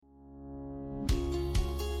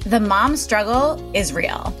The mom struggle is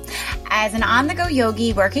real. As an on-the-go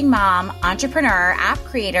yogi, working mom, entrepreneur, app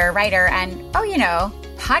creator, writer, and,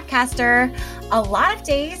 podcaster, a lot of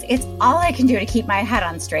days it's all I can do to keep my head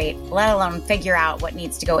on straight, let alone figure out what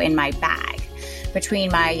needs to go in my bag.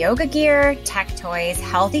 Between my yoga gear, tech toys,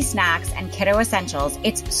 healthy snacks, and kiddo essentials,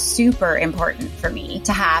 it's super important for me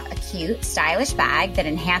to have a cute, stylish bag that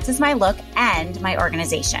enhances my look and my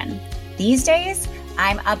organization. These days,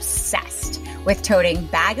 I'm obsessed with toting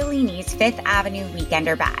Bagolini's Fifth Avenue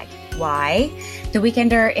Weekender bag. Why? The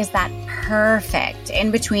Weekender is that perfect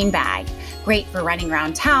in-between bag. Great for running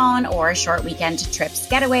around town or short weekend trips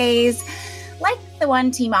getaways, like the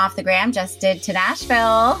one Team Off the Gram just did to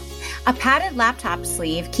Nashville. A padded laptop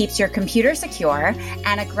sleeve keeps your computer secure,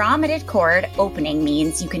 and a grommeted cord opening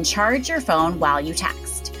means you can charge your phone while you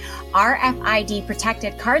text. RFID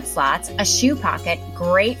protected card slots, a shoe pocket,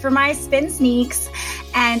 great for my spin sneaks,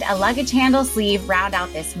 and a luggage handle sleeve round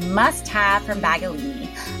out this must-have from Bagolini,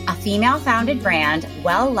 a female-founded brand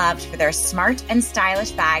well-loved for their smart and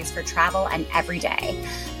stylish bags for travel and everyday.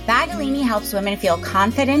 Bagolini helps women feel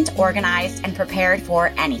confident, organized, and prepared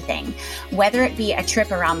for anything, whether it be a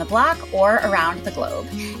trip around the block or around the globe.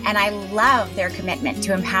 And I love their commitment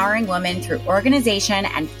to empowering women through organization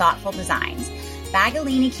and thoughtful designs.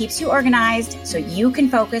 Bagolini keeps you organized so you can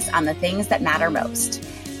focus on the things that matter most.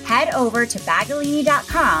 Head over to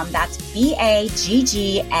Bagolini.com, that's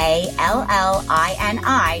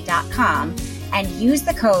BAGGALLINI.com, and use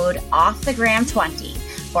the code OFFTHEGRAM20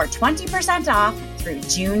 for 20% off through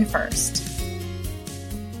June 1st.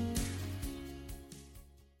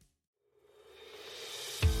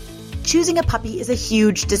 Choosing a puppy is a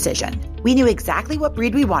huge decision. We knew exactly what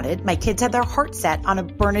breed we wanted. My kids had their heart set on a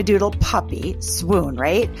Bernedoodle puppy. Swoon,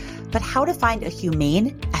 right? But how to find a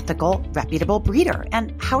humane, ethical, reputable breeder?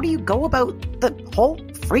 And how do you go about the whole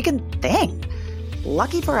freaking thing?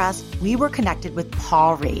 Lucky for us, we were connected with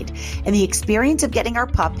Paw Raid, and the experience of getting our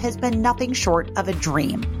pup has been nothing short of a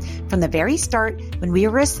dream. From the very start, when we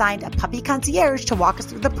were assigned a puppy concierge to walk us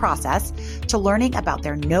through the process, to learning about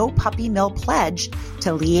their no puppy mill pledge,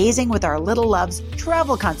 to liaising with our little love's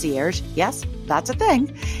travel concierge, yes, that's a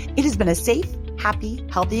thing, it has been a safe, happy,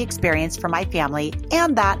 healthy experience for my family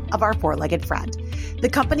and that of our four-legged friend. The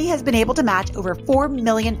company has been able to match over 4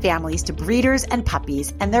 million families to breeders and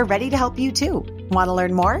puppies, and they're ready to help you too. Want to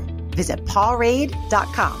learn more? Visit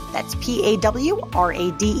pawrade.com. That's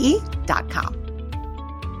PAWRADE.com.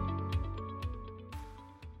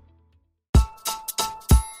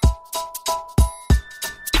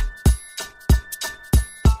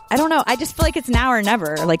 I don't know. I just feel like it's now or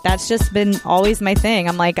never. Like, that's just been always my thing.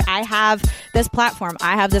 I'm like, I have this platform.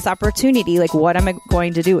 I have this opportunity. Like, what am I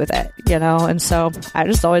going to do with it? You know? And so I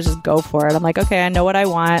just always just go for it. I'm like, okay, I know what I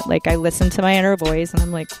want. Like, I listen to my inner voice and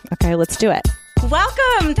I'm like, okay, let's do it.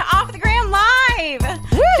 Welcome to Off the Gram Live!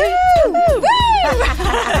 Woo! Woo!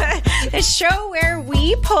 The show where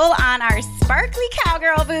we pull on our sparkly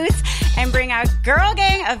cowgirl boots and bring a girl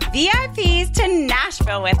gang of VIPs to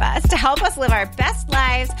Nashville with us to help us live our best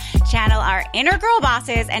lives, channel our inner girl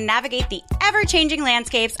bosses, and navigate the ever-changing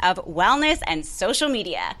landscapes of wellness and social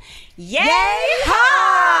media. Yay!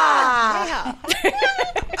 Ha!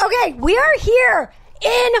 Okay, we are here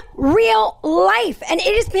in real life. And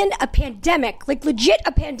it has been a pandemic, like legit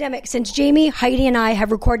a pandemic, since Jamie, Heidi, and I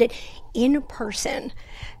have recorded in person.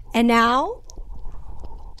 And now,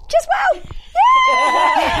 just wow.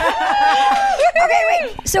 Okay,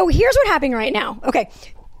 wait. So here's what's happening right now. Okay,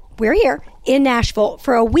 we're here in Nashville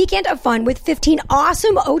for a weekend of fun with 15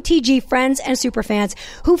 awesome OTG friends and superfans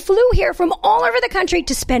who flew here from all over the country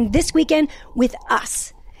to spend this weekend with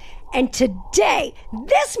us. And today,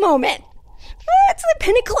 this moment, it's the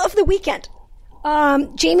pinnacle of the weekend.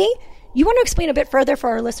 Jamie, you want to explain a bit further for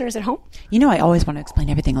our listeners at home? You know, I always want to explain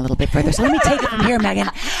everything a little bit further. So let me take it from here, Megan.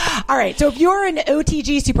 All right. So if you're an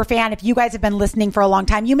OTG super fan, if you guys have been listening for a long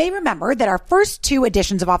time, you may remember that our first two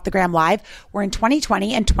editions of Off the Gram Live were in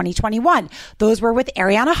 2020 and 2021. Those were with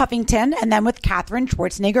Ariana Huffington and then with Katherine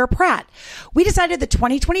Schwarzenegger Pratt. We decided that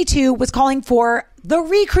 2022 was calling for the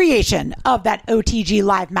recreation of that OTG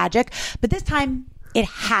live magic, but this time it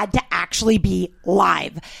had to actually be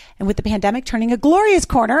live. And with the pandemic turning a glorious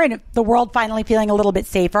corner and the world finally feeling a little bit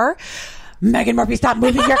safer, Megan Murphy, stop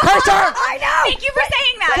moving your cursor. I know. Thank you for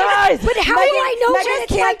saying that. Guys, but how Megan, will I know Megan when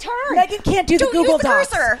it's my turn? Megan can't do the Google use the Docs.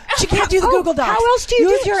 cursor. She can't do the Google Docs. How else do you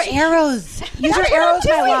use do your it? arrows. Use your That's arrows,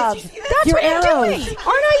 what I'm my doing. love. That's your what I'm arrows. doing.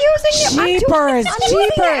 Aren't I using it? Jeepers. I'm using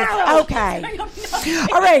the arrows. Okay.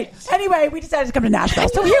 All right. Anyway, we decided to come to Nashville.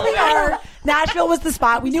 So here we are. Nashville was the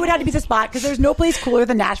spot. We knew it had to be the spot because there's no place cooler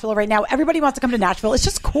than Nashville right now. Everybody wants to come to Nashville. It's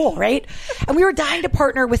just cool, right? And we were dying to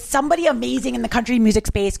partner with somebody amazing in the country music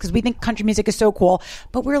space because we think country music is so cool.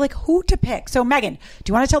 But we were like, who to pick? So Megan, do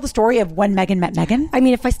you want to tell the story of when Megan met Megan? I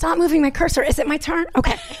mean, if I stop moving my cursor, is it my turn?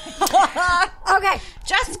 Okay. Okay.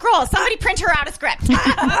 Just scroll. Somebody print her out a script.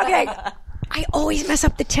 Okay. I always mess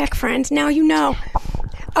up the tech, friends. Now you know.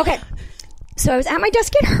 Okay. So I was at my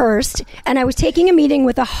desk at Hearst, and I was taking a meeting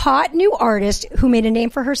with a hot new artist who made a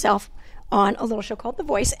name for herself on a little show called The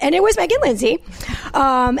Voice, and it was Megan Lindsay.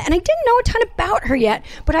 And I didn't know a ton about her yet,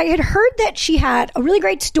 but I had heard that she had a really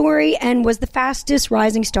great story and was the fastest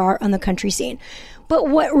rising star on the country scene. But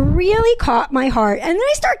what really caught my heart, and then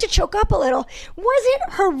I start to choke up a little,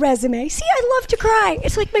 wasn't her resume. See, I love to cry.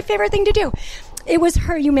 It's like my favorite thing to do. It was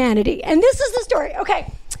her humanity. And this is the story.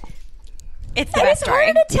 Okay. It's the best story.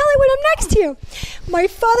 It's hard to tell it when I'm next to you. My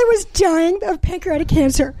father was dying of pancreatic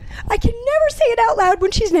cancer. I can never say it out loud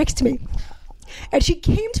when she's next to me. And she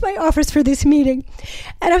came to my office for this meeting.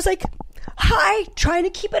 And I was like, hi, trying to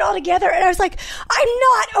keep it all together. And I was like, I'm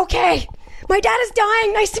not okay. My dad is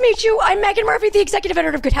dying. Nice to meet you. I'm Megan Murphy, the executive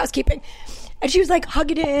editor of Good Housekeeping. And she was like,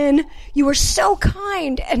 hug it in. You were so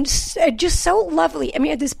kind and just so lovely. I mean,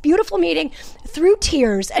 I had this beautiful meeting through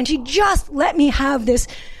tears, and she just let me have this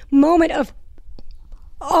moment of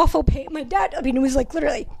awful pain. My dad, I mean, it was like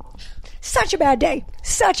literally such a bad day.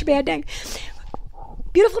 Such a bad day.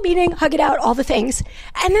 Beautiful meeting, hug it out, all the things.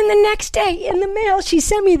 And then the next day in the mail, she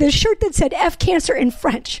sent me this shirt that said F cancer in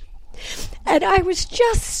French. And I was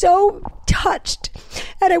just so touched.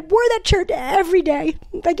 And I wore that shirt every day.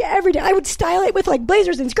 Like every day. I would style it with like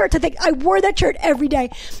blazers and skirts. I wore that shirt every day.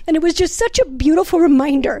 And it was just such a beautiful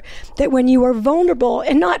reminder that when you are vulnerable,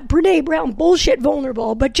 and not Brene Brown bullshit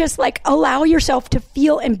vulnerable, but just like allow yourself to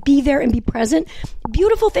feel and be there and be present,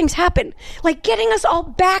 beautiful things happen. Like getting us all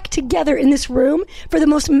back together in this room for the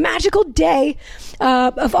most magical day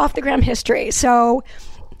of Off the Gram history. So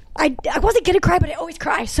I wasn't going to cry, but I always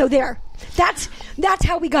cry. So there. That's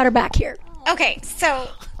how we got her back here. Okay, so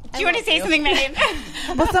do you want to say something, Megan?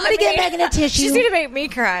 Well, somebody get Megan a tissue. She's going to make me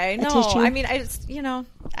cry. No, tissue. I mean, I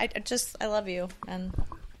just, I love you. And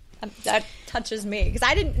that touches me. Because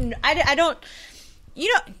I didn't know.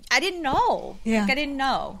 Yeah. Like, I didn't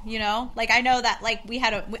know, Like, I know that, like,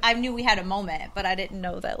 I knew we had a moment, but I didn't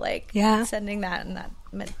know that, like, sending that and that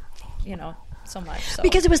meant, so much. So.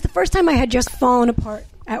 Because it was the first time I had just fallen apart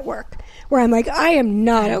at work, where I'm like, I am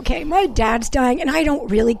not okay. My dad's dying, and I don't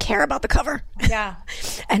really care about the cover. Yeah.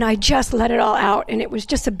 And I just let it all out, and it was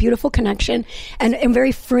just a beautiful connection and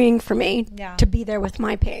very freeing for me to be there with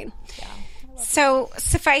my pain. Yeah. So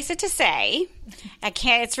suffice it to say,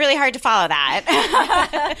 it's really hard to follow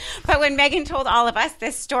that. But when Megan told all of us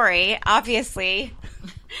this story, obviously,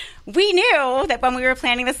 we knew that when we were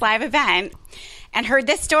planning this live event and heard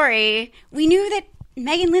this story, we knew that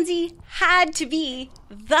Megan Lindsay had to be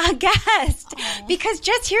the guest. Aww. Because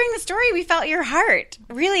just hearing the story, we felt your heart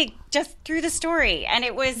really just through the story. And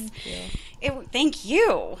it was, thank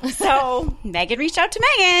you. So Megan reached out to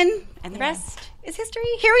Megan, and the rest is history.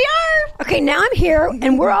 Here we are. Okay, now I'm here,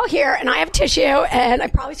 and we're all here, and I have tissue, and I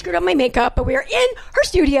probably screwed up my makeup, but we are in her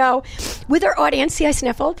studio with our audience. See, I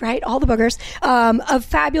sniffled, right? All the boogers of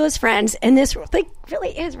fabulous friends, and this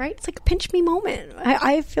really is, right? It's like a pinch me moment.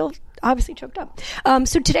 I feel obviously choked up.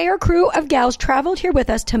 So today our crew of gals traveled here with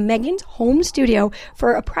us to Megan's home studio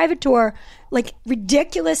for a private tour, like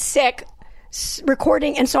ridiculous, sick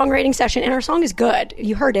recording and songwriting session, and our song is good.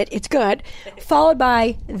 You heard it. It's good. Followed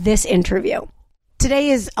by this interview. Today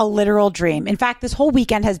is a literal dream. In fact, this whole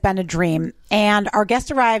weekend has been a dream. And our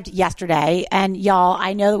guest arrived yesterday. And y'all,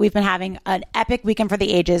 I know that we've been having an epic weekend for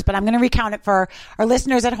the ages, but I'm going to recount it for our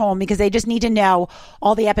listeners at home because they just need to know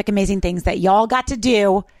all the epic, amazing things that y'all got to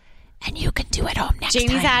do. And you can do at home next time.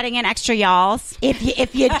 Jamie's adding in extra y'alls.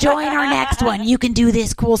 If you join our next one, you can do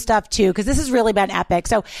this cool stuff too, because this has really been epic.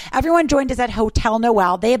 So everyone joined us at Hotel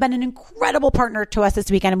Noel. They have been an incredible partner to us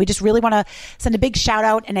this weekend, and we just really want to send a big shout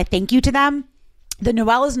out and a thank you to them. The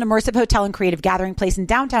Noel is an immersive hotel and creative gathering place in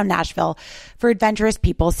downtown Nashville for adventurous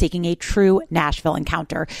people seeking a true Nashville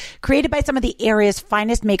encounter. Created by some of the area's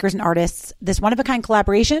finest makers and artists, this one-of-a-kind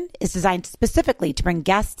collaboration is designed specifically to bring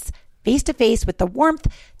guests face-to-face with the warmth,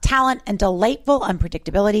 talent, and delightful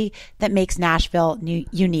unpredictability that makes Nashville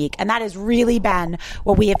unique. And that has really been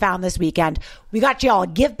what we have found this weekend. We got you all a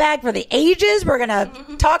gift bag for the ages. We're going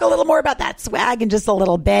to talk a little more about that swag in just a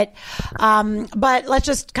little bit. But let's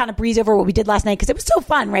just kind of breeze over what we did last night because it was so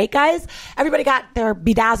fun, right, guys? Everybody got their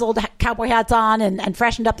bedazzled cowboy hats on and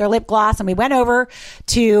freshened up their lip gloss. And we went over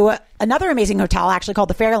to another amazing hotel actually called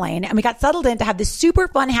the Fairlane. And we got settled in to have this super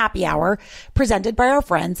fun happy hour presented by our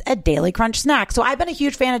friends at Daily Crunch Snacks. So I've been a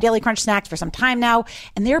huge fan of Daily Crunch Snacks for some time now,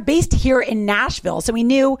 and they're based here in Nashville. So we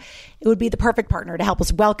knew it would be the perfect partner to help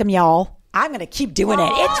us welcome y'all. I'm going to keep doing it.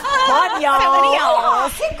 It's fun, y'all.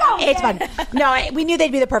 It's fun. No, we knew they'd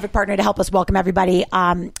be the perfect partner to help us welcome everybody.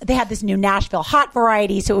 They had this new Nashville hot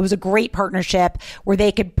variety, so it was a great partnership where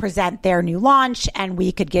they could present their new launch and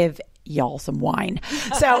we could give y'all some wine.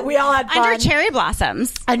 So we all had fun. Under cherry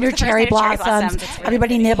blossoms. Under cherry blossoms.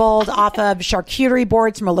 Everybody nibbled off of charcuterie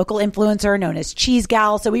boards from a local influencer known as Cheese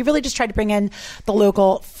Gal. So we really just tried to bring in the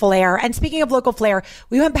local flair. And speaking of local flair,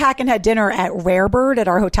 we went back and had dinner at Rare Bird at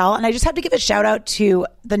our hotel. And I just have to give a shout out to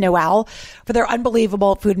the Noel for their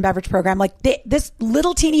unbelievable food and beverage program. Like this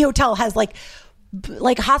little teeny hotel has like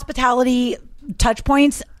hospitality touch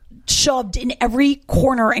points shoved in every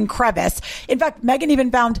corner and crevice. In fact, Megan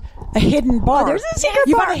even found a hidden bar. Oh, there's a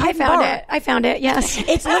secret bar. I found it. Yes.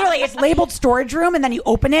 It's labeled storage room, and then you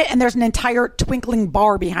open it and there's an entire twinkling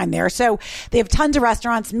bar behind there. So they have tons of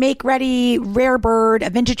restaurants, Make Ready, Rare Bird, a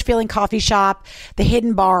vintage feeling coffee shop, the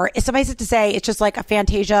hidden bar. Suffice it to say, it's just like a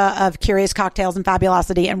fantasia of curious cocktails and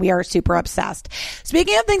fabulosity, and we are super obsessed.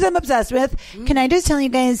 Speaking of things I'm obsessed with, can I just tell you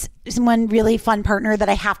guys one really fun partner that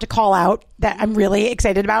I have to call out that I'm really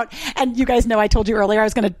excited about? And you guys know I told you earlier I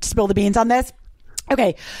was going to spill the beans on this.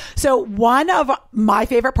 Okay, so one of my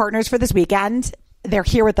favorite partners for this weekend, they're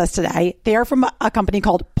here with us today. They are from a company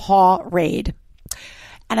called Paw Raid.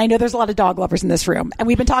 And I know there's a lot of dog lovers in this room. And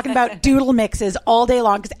we've been talking about doodle mixes all day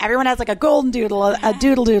long because everyone has like a golden doodle, a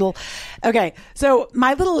doodle doodle. Okay, so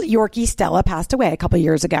my little Yorkie Stella passed away a couple of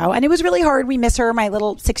years ago. And it was really hard. We miss her. My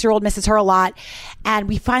little 6-year-old misses her a lot. And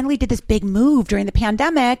we finally did this big move during the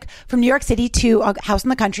pandemic from New York City to a house in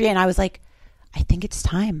the country. And I was like, I think it's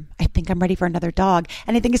time. I think I'm ready for another dog.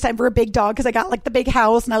 And I think it's time for a big dog because I got like the big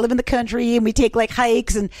house and I live in the country and we take like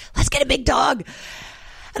hikes and let's get a big dog.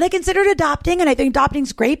 And I considered adopting, and I think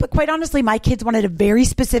adopting's great, but quite honestly, my kids wanted a very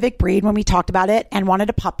specific breed when we talked about it and wanted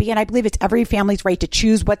a puppy. And I believe it's every family's right to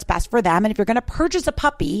choose what's best for them. And if you're going to purchase a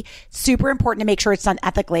puppy, it's super important to make sure it's done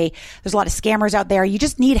ethically. There's a lot of scammers out there. You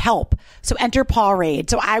just need help. So enter Paw Raid.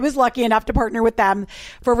 So I was lucky enough to partner with them.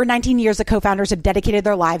 For over 19 years, the co-founders have dedicated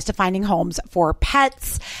their lives to finding homes for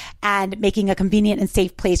pets and making a convenient and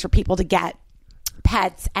safe place for people to get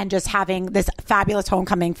pets and just having this fabulous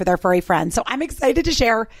homecoming for their furry friends. So I'm excited to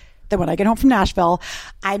share that when I get home from Nashville,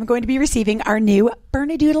 I'm going to be receiving our new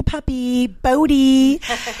Bernedoodle puppy, Bodhi.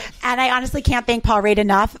 And I honestly can't thank Paw Raid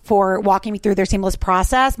enough for walking me through their seamless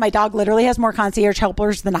process. My dog literally has more concierge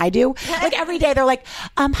helpers than I do. Like every day they're like,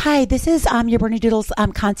 hi, this is your Bernedoodle's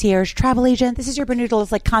concierge travel agent. This is your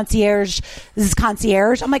Bernedoodle's like concierge. This is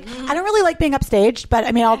concierge. I'm like, I don't really like being upstaged, but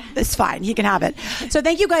I mean, it's fine. He can have it. So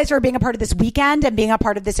thank you guys for being a part of this weekend and being a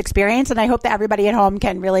part of this experience. And I hope that everybody at home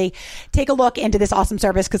can really take a look into this awesome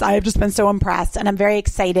service because I have just been so impressed and I'm very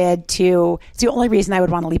excited to, it's the only reason I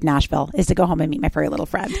would want to leave Nashville is to go home and meet my furry little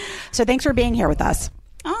friend. So thanks for being here with us.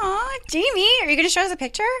 Aw, Jamie, are you going to show us a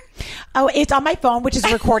picture? Oh, it's on my phone, which is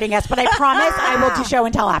recording us, but I promise I will do show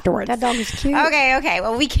and tell afterwards. That dog is cute. Okay.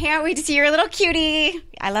 Well, we can't wait to see your little cutie.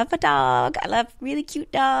 I love a dog. I love really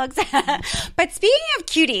cute dogs. But speaking of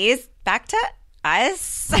cuties, back to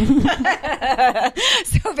us.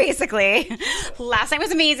 So basically, last night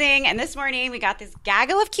was amazing, and this morning we got this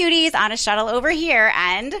gaggle of cuties on a shuttle over here,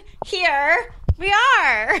 and here we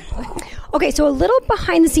are. Okay, so a little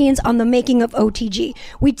behind the scenes on the making of OTG.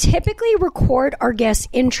 We typically record our guests'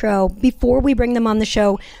 intro before we bring them on the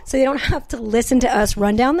show so they don't have to listen to us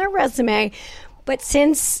run down their resume. But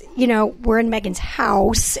since, we're in Megan's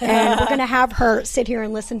house and we're going to have her sit here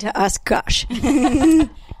and listen to us gush. It's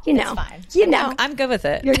fine. I'm good with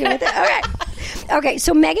it. You're good with it? Okay,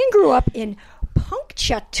 so Megan grew up in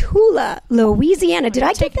Ponchatoula, Louisiana. Did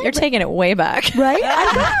I take that? You're taking it way back. Right?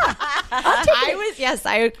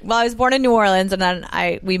 I was born in New Orleans and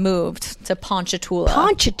then we moved to Ponchatoula.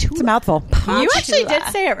 It's a mouthful. You actually did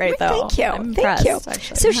say it right, though. Thank you. I'm impressed,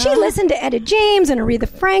 Actually. So she listened to Etta James and Aretha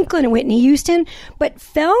Franklin and Whitney Houston, but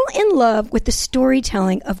fell in love with the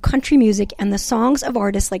storytelling of country music and the songs of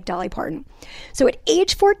artists like Dolly Parton. So at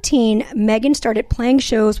age 14, Megan started playing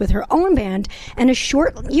shows with her own band, and a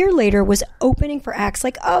short year later was opening for acts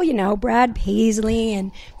like, Brad Paisley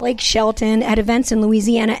and Blake Shelton at events in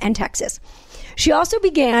Louisiana and Texas. She also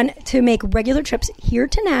began to make regular trips here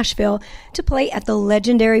to Nashville to play at the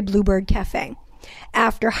legendary Bluebird Cafe.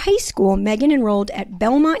 After high school, Megan enrolled at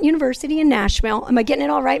Belmont University in Nashville. Am I getting it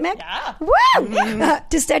all right, Meg? Yeah. Woo!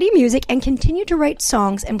 To study music and continue to write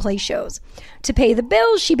songs and play shows. To pay the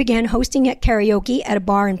bills, she began hosting at karaoke at a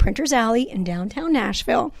bar in Printers Alley in downtown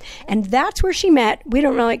Nashville. And that's where she met, we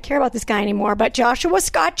don't really care about this guy anymore, but Joshua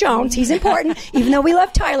Scott Jones. He's important, even though we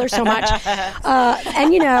love Tyler so much.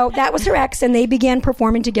 And, that was her ex, and they began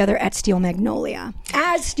performing together at Steel Magnolia.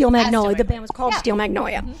 As Steel Magnolia. The band was called Steel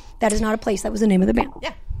Magnolia. Mm-hmm. That is not a place. That was the name of the band.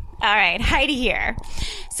 Yeah. All right. Heidi here.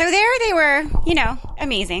 So there they were,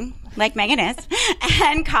 amazing, like Megan is,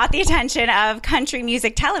 and caught the attention of Country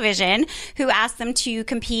Music Television, who asked them to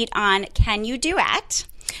compete on Can You Duet?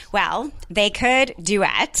 Well, they could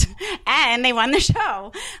duet, and they won the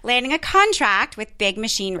show, landing a contract with Big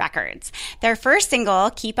Machine Records. Their first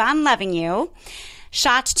single, Keep On Loving You,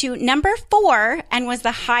 shot to number 4 and was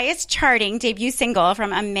the highest charting debut single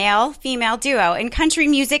from a male-female duo in country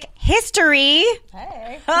music history.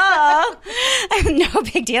 Hey. Oh, no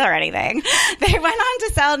big deal or anything. They went on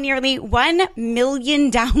to sell nearly 1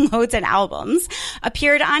 million downloads and albums,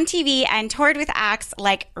 appeared on TV, and toured with acts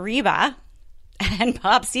like Reba and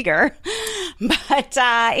Bob Seger. But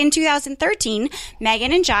in 2013,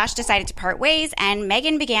 Megan and Josh decided to part ways, and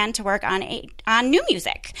Megan began to work on new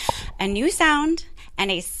music, a new sound, and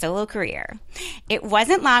a solo career. It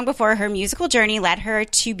wasn't long before her musical journey led her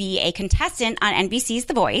to be a contestant on NBC's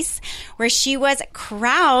The Voice, where she was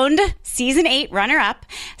crowned season 8 runner-up,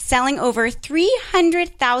 selling over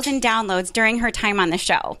 300,000 downloads during her time on the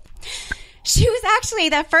show. She was actually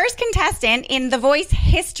the first contestant in The Voice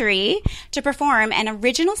history to perform an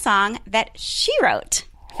original song that she wrote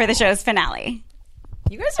for the show's finale.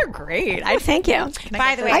 You guys are great. Thank you.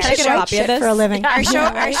 By the way, I should write shit for a living. Our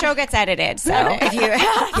show gets edited, so if you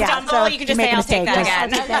stumble, you can just say, I'll take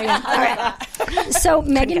that again. All right. So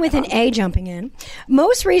Megan with an A jumping in.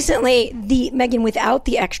 Most recently, the Megan without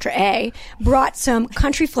the extra A brought some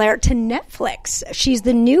country flair to Netflix. She's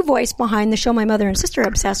the new voice behind the show my mother and sister are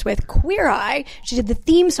obsessed with, Queer Eye. She did the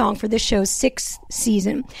theme song for this show's 6th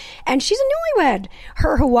season. And she's a newlywed.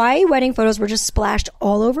 Her Hawaii wedding photos were just splashed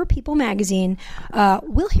all over People magazine.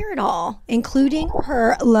 We'll hear it all, including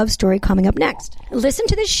her love story coming up next. Listen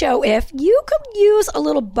to this show if you could use a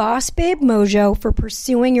little boss babe mojo for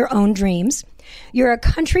pursuing your own dreams. You're a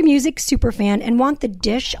country music superfan and want the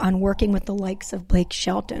dish on working with the likes of Blake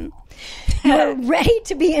Shelton. You're ready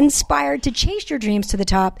to be inspired to chase your dreams to the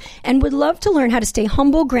top and would love to learn how to stay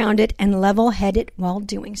humble, grounded, and level-headed while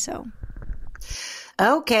doing so.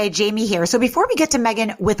 Okay, Jamie here. So before we get to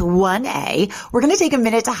Megan with 1A, we're going to take a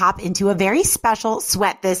minute to hop into a very special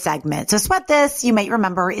Sweat This segment. So Sweat This, you might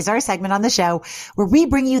remember, is our segment on the show where we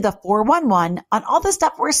bring you the 411 on all the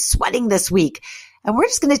stuff we're sweating this week. And we're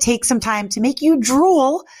just going to take some time to make you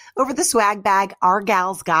drool over the swag bag our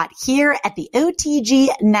gals got here at the OTG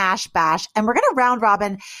Nash Bash. And we're going to round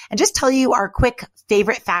robin and just tell you our quick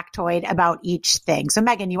favorite factoid about each thing. So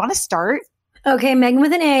Megan, you want to start? Okay, Megan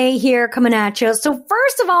with an A here coming at you. So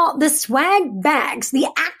first of all, the swag bags, the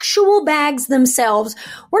actual bags themselves,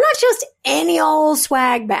 were not just any old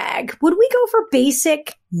swag bag. Would we go for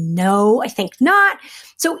basic? No, I think not.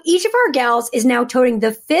 So each of our gals is now toting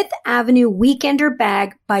the Fifth Avenue Weekender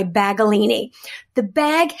bag by Bagalini. The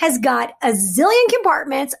bag has got a zillion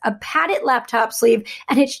compartments, a padded laptop sleeve,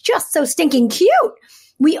 and it's just so stinking cute.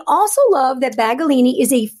 We also love that Bagalini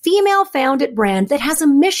is a female-founded brand that has a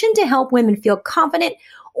mission to help women feel confident,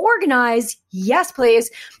 organized, yes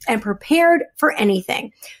please, and prepared for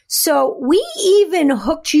anything. So we even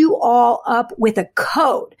hooked you all up with a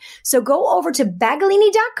code. So go over to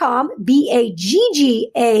Bagalini.com,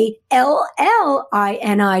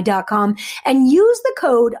 BAGGALLINI.com, and use the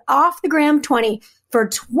code OffTheGram20 for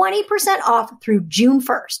 20% off through June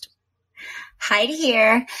 1st. Heidi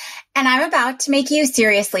here, and I'm about to make you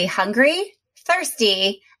seriously hungry,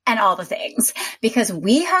 thirsty, and all the things, because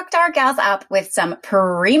we hooked our gals up with some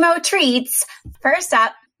primo treats. First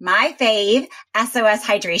up, my fave, SOS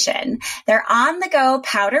Hydration. Their on-the-go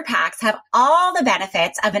powder packs have all the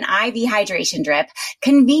benefits of an IV hydration drip,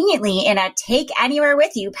 conveniently in a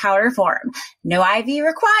take-anywhere-with-you powder form. No IV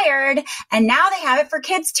required, and now they have it for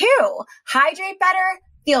kids too. Hydrate better,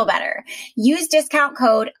 feel better. Use discount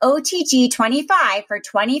code OTG25 for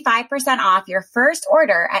 25% off your first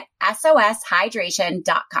order at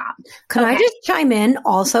soshydration.com. Can I just chime in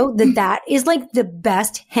also that is like the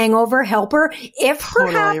best hangover helper? If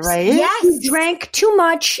perhaps you drank too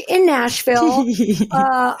much in Nashville,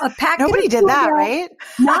 a pack Nobody did that, right?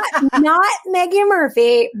 Not Megan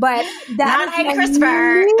Murphy, but that is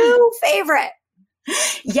my new favorite.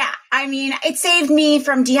 Yeah. I mean, it saved me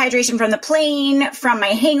from dehydration from the plane, from my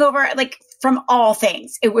hangover, like from all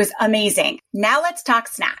things. It was amazing. Now let's talk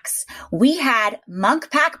snacks. We had Munk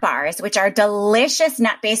Pack bars, which are delicious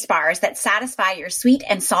nut-based bars that satisfy your sweet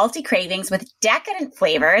and salty cravings with decadent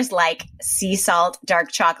flavors like sea salt,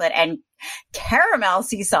 dark chocolate, and caramel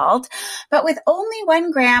sea salt, but with only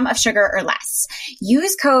 1 gram of sugar or less.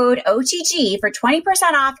 Use code OTG for 20%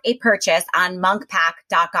 off a purchase on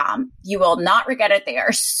monkpack.com. You will not regret it. They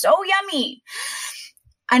are so yummy.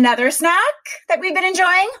 Another snack that we've been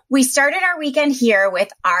enjoying, we started our weekend here with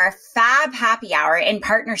our Fab Happy Hour in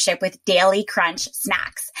partnership with Daily Crunch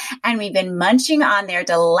Snacks. And we've been munching on their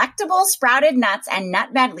delectable sprouted nuts and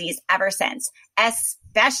nut medleys ever since,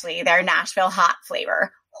 especially their Nashville hot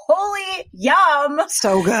flavor. Holy yum.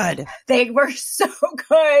 So good. They were so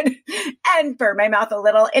good and burned my mouth a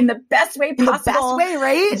little in the best way possible. The best way,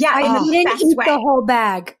 right? Yeah, in the didn't best eat way. the whole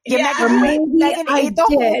bag. Yeah. Megan ate the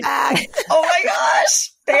whole bag. Oh my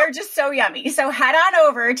gosh. They're just so yummy. So head on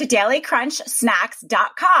over to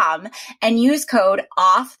dailycrunchsnacks.com and use code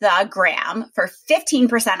OFFTHEGRAM for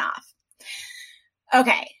 15% off.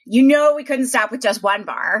 Okay, you know we couldn't stop with just one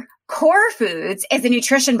bar. Core Foods is a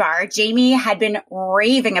nutrition bar Jamie had been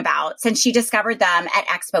raving about since she discovered them at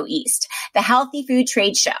Expo East, the healthy food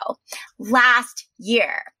trade show, last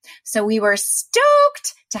year. So we were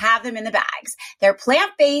stoked to have them in the bags. They're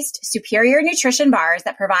plant-based, superior nutrition bars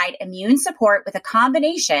that provide immune support with a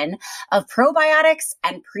combination of probiotics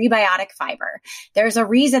and prebiotic fiber. There's a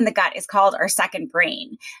reason the gut is called our second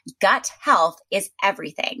brain. Gut health is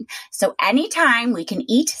everything. So anytime we can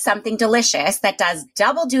eat something delicious that does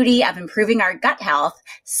double duty of improving our gut health,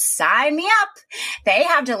 sign me up. They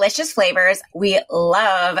have delicious flavors. We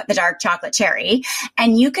love the dark chocolate cherry,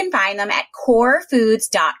 and you can find them at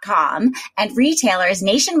corefoods.com and retailers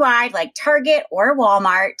nationwide like Target or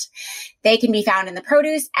Walmart. They can be found in the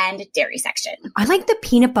produce and dairy section. I like the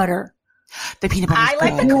peanut butter. The peanut butter. I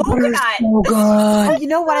like the coconut. So good. Oh, you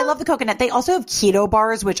know what? I love the coconut. They also have keto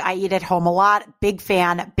bars, which I eat at home a lot. Big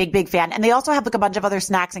fan, big fan. And they also have like a bunch of other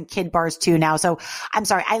snacks and kid bars too now. So I'm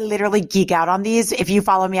sorry. I literally geek out on these. If you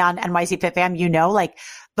follow me on NYC Fit Fam, you know, like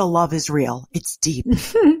the love is real. It's deep.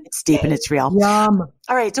 It's deep and it's real. Yum.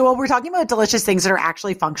 All right. So while we're talking about delicious things that are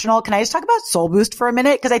actually functional, can I just talk about Soul Boost for a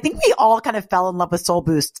minute? Because I think we all kind of fell in love with Soul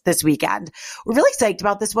Boost this weekend. We're really psyched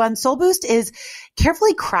about this one. Soul Boost is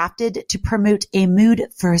carefully crafted to promote a mood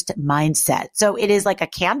first mindset. So it is like a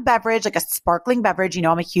canned beverage, like a sparkling beverage. You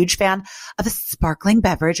know, I'm a huge fan of a sparkling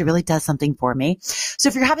beverage. It really does something for me. So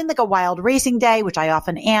if you're having like a wild racing day, which I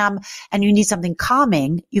often am, and you need something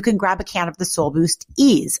calming, you can grab a can of the Soul Boost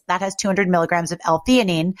Ease. That has 200 milligrams of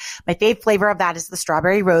L-theanine. My fave flavor of that is the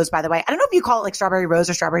strawberry rose, by the way. I don't know if you call it like strawberry rose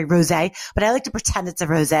or strawberry rosé, but I like to pretend it's a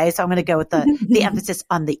rosé. So I'm going to go with the emphasis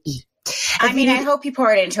on the E. I mean, I hope you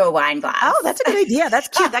pour it into a wine glass. Oh, that's a good idea. That's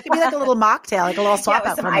cute. That could be like a little mocktail, like a little swap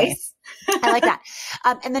out with for some me. ice. I like that.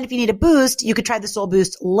 And then if you need a boost, you could try the Soul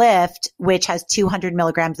Boost Lift, which has 200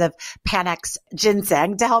 milligrams of Panax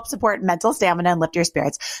ginseng to help support mental stamina and lift your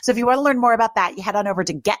spirits. So if you want to learn more about that, you head on over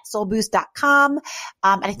to getsoulboost.com.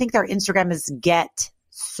 And I think their Instagram is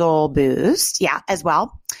getsoulboost. Yeah, as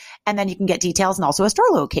well. And then you can get details and also a store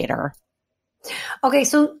locator. Okay,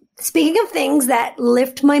 so speaking of things that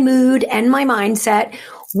lift my mood and my mindset,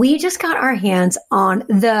 we just got our hands on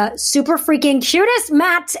the super freaking cutest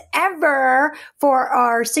mats ever for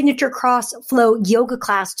our signature cross flow yoga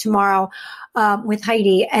class tomorrow with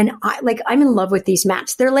Heidi. And I'm in love with these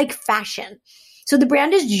mats. They're like fashion. So the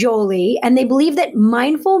brand is Jolie, and they believe that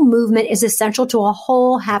mindful movement is essential to a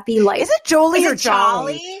whole happy life. Is it Jolie or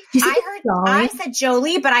Jolly? Jolly? I said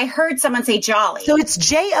Jolie, but I heard someone say Jolly. So it's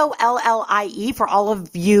Jollie for all of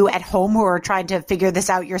you at home who are trying to figure this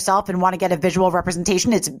out yourself and want to get a visual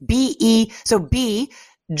representation. It's B-E, so B,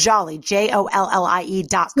 Jolly,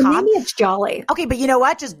 Jollie.com. So maybe it's Jolly. Okay, but you know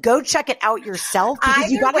what? Just go check it out yourself because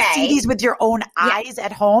you got to see these with your own eyes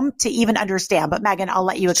at home to even understand. But Megan, I'll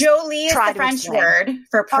let you Jolie is the French word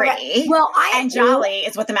for pretty. Right. Well, and Jolly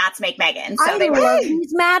is what the mats make Megan. So I they love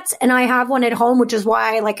these mats, and I have one at home, which is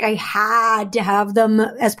why I had to have them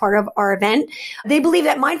as part of our event. They believe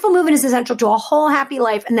that mindful movement is essential to a whole happy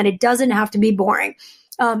life and that it doesn't have to be boring.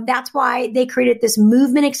 That's why they created this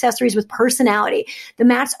movement accessories with personality. The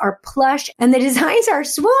mats are plush and the designs are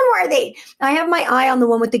swoon worthy. I have my eye on the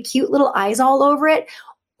one with the cute little eyes all over it.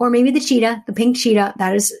 or maybe the cheetah, the pink cheetah.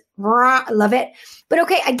 That is raw. I love it. But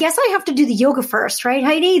okay, I guess I have to do the yoga first, right,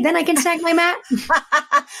 Heidi? Then I can snag my mat.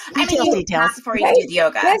 Details. Before you do the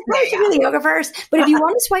yoga. Yes, I should do the yoga first. But if you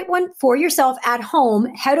want to swipe one for yourself at home,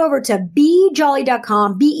 head over to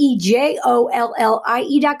bejolly.com, BEJOLLIE.com,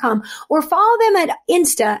 or follow them at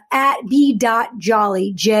Insta at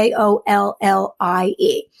b.jolly,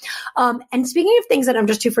 JOLLIE. And speaking of things that I'm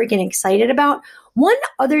just too freaking excited about, one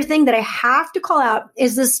other thing that I have to call out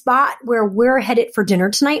is the spot where we're headed for dinner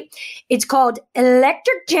tonight. It's called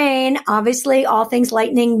Electric Jane. Obviously, all things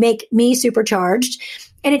lightning make me supercharged.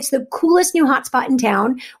 And it's the coolest new hotspot in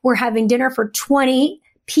town. We're having dinner for 20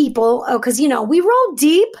 people. Oh, because, we roll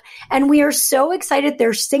deep and we are so excited.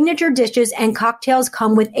 Their signature dishes and cocktails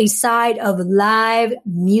come with a side of live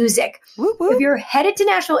music. Woo, woo. If you're headed to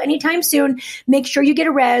Nashville anytime soon, make sure you get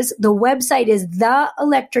a res. The website is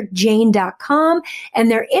theelectricjane.com and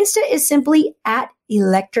their Insta is simply at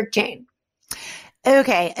Electric Jane.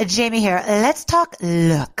 Okay, Jamie here. Let's talk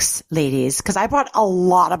looks, ladies, because I brought a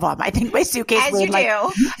lot of them. I think my suitcase weighed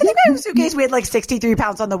like 63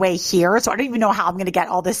 pounds on the way here, so I don't even know how I'm going to get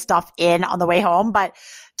all this stuff in on the way home, but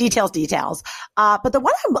details. But the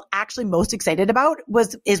one I'm actually most excited about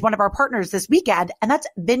is one of our partners this weekend, and that's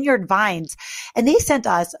Vineyard Vines. And they sent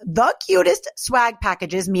us the cutest swag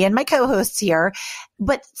packages, me and my co-hosts here.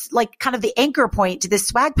 But like kind of the anchor point to this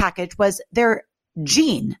swag package was their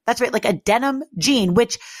jean. That's right. Like a denim jean,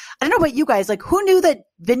 which I don't know about you guys, like who knew that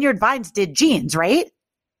Vineyard Vines did jeans, right?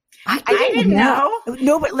 I didn't know.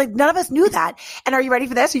 No, but like none of us knew that. And are you ready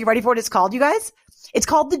for this? Are you ready for what it's called, you guys? It's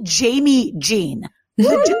called the Jamie jean.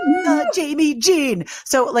 The Jamie jean.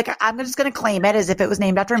 So like, I'm just going to claim it as if it was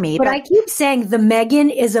named after me. But I keep saying the Megan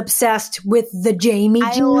is obsessed with the Jamie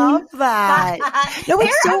jean. I love that. No,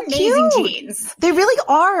 it's so amazing cute. jeans. They really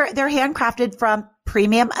are. They're handcrafted from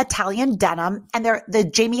premium Italian denim, and they're the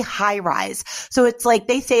Jamie High Rise. So it's like,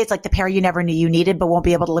 they say it's like the pair you never knew you needed, but won't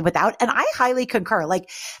be able to live without. And I highly concur. Like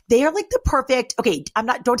they are like the perfect, okay,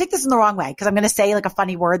 don't take this in the wrong way, because I'm going to say like a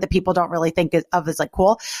funny word that people don't really think of as like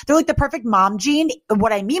cool. They're like the perfect mom jean.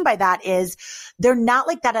 What I mean by that is they're not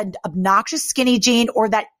like that obnoxious skinny jean or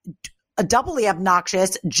that a doubly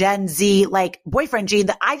obnoxious Gen Z like boyfriend jean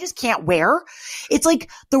that I just can't wear. It's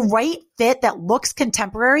like the right fit that looks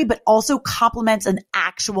contemporary, but also complements an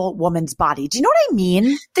actual woman's body. Do you know what I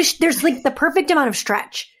mean? There's like the perfect amount of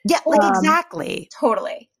stretch. Yeah, like exactly.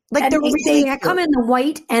 Totally. Like they come in the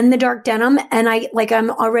white and the dark denim, and I'm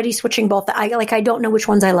already switching both. I don't know which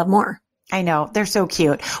ones I love more. I know. They're so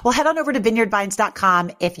cute. Well, head on over to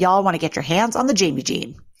vineyardvines.com if y'all want to get your hands on the Jamie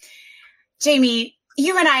jean. Jamie,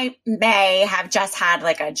 you and I may have just had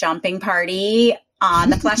like a jumping party on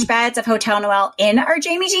the plush beds of Hotel Noel in our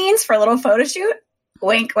Jamie jeans for a little photo shoot.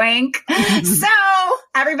 Wink, wink. So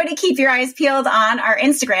everybody keep your eyes peeled on our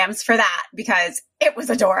Instagrams for that, because it was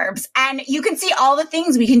adorbs. And you can see all the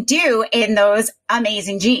things we can do in those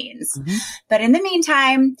amazing jeans. Mm-hmm. But in the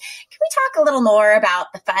meantime, can we talk a little more about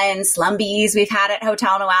the fun slumbies we've had at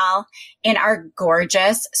Hotel Noel in our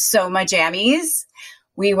gorgeous Soma jammies?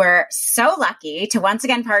 We were so lucky to once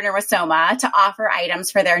again partner with Soma to offer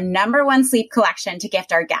items for their #1 sleep collection to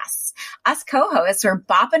gift our guests. Us co-hosts were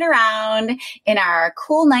bopping around in our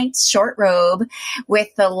Cool Nights short robe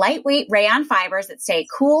with the lightweight rayon fibers that stay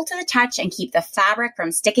cool to the touch and keep the fabric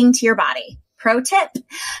from sticking to your body. Pro tip,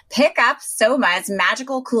 pick up Soma's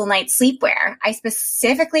magical Cool Nights sleepwear. I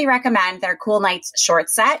specifically recommend their Cool Nights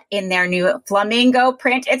short set in their new flamingo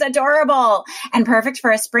print. It's adorable and perfect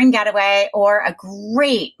for a spring getaway or a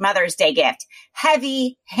great Mother's Day gift.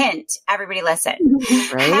 Heavy hint, everybody listen.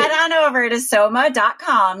 Right? Head on over to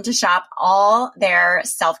soma.com to shop all their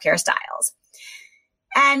self-care styles.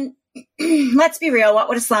 And let's be real, what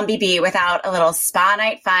would a slumby be without a little spa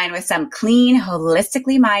night fun with some clean,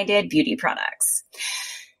 holistically minded beauty products?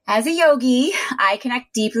 As a yogi, I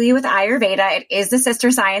connect deeply with Ayurveda. It is the sister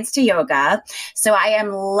science to yoga. So I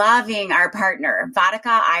am loving our partner,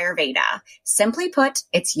 Vatika Ayurveda. Simply put,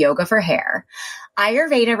 it's yoga for hair.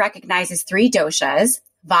 Ayurveda recognizes 3 doshas: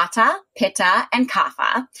 Vata, Pitta, and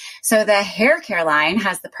Kapha. So the hair care line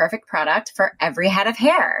has the perfect product for every head of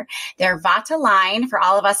hair. Their Vata line, for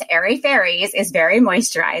all of us airy fairies, is very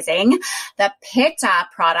moisturizing. The Pitta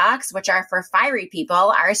products, which are for fiery people,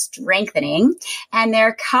 are strengthening. And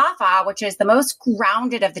their Kapha, which is the most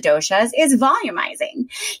grounded of the doshas, is volumizing.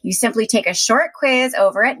 You simply take a short quiz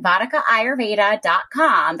over at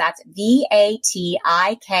VatikaAyurveda.com. That's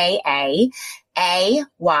VatikaAyurveda.com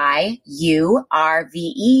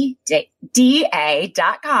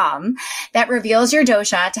that reveals your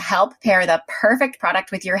dosha to help pair the perfect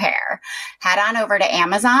product with your hair. Head on over to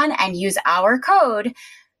Amazon and use our code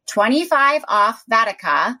 25 off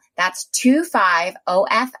Vatica. That's 25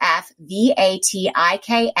 OFFVATIKA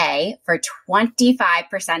for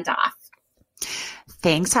 25% off.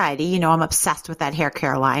 Thanks, Heidi. You know, I'm obsessed with that hair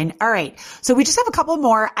care line. All right. So we just have a couple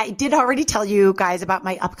more. I did already tell you guys about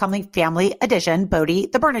my upcoming family edition, Bodhi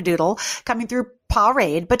the Bernedoodle, coming through Paw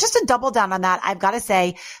Raid. But just to double down on that, I've got to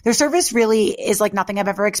say their service really is like nothing I've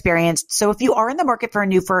ever experienced. So if you are in the market for a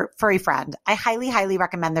new furry friend, I highly, highly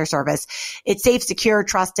recommend their service. It's safe, secure,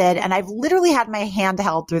 trusted, and I've literally had my hand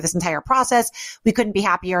held through this entire process. We couldn't be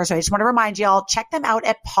happier. So I just want to remind y'all, check them out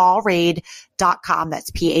at pawraid.com.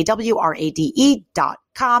 That's PAWRADE.com.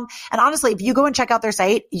 And honestly, if you go and check out their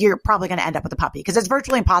site, you're probably going to end up with a puppy because it's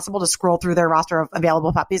virtually impossible to scroll through their roster of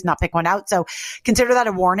available puppies and not pick one out. So consider that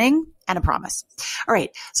a warning and a promise. All right.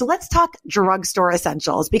 So let's talk drugstore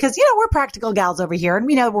essentials because, you know, we're practical gals over here and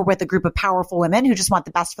we know we're with a group of powerful women who just want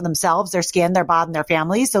the best for themselves, their skin, their bod, and their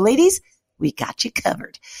families. So ladies, we got you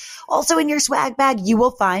covered. Also in your swag bag, you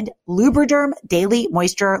will find Lubriderm Daily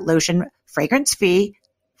Moisture Lotion, fragrance free.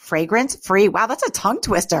 Wow, that's a tongue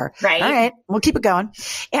twister. Right. All right. We'll keep it going.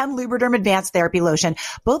 And Lubriderm Advanced Therapy Lotion.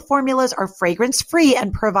 Both formulas are fragrance free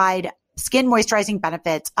and provide skin moisturizing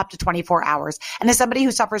benefits up to 24 hours. And as somebody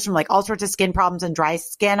who suffers from like all sorts of skin problems and dry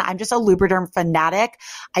skin, I'm just a Lubriderm fanatic.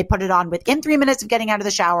 I put it on within 3 minutes of getting out of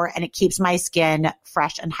the shower and it keeps my skin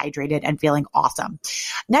fresh and hydrated and feeling awesome.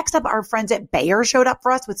 Next up, our friends at Bayer showed up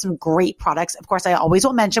for us with some great products. Of course, I always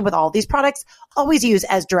will mention with all these products, always use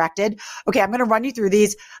as directed. Okay, I'm going to run you through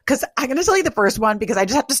these because I'm going to tell you the first one because I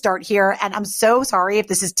just have to start here. And I'm so sorry if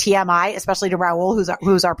this is TMI, especially to Raul,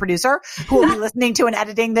 who's our producer, who will be listening to and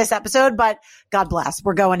editing this episode. But God bless,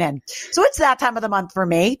 we're going in. So it's that time of the month for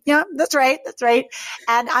me. Yeah, that's right. That's right.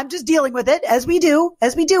 And I'm just dealing with it as we do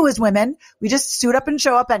as women. We just suit up and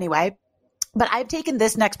show up anyway. But I've taken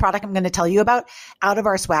this next product I'm going to tell you about out of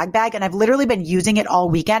our swag bag, and I've literally been using it all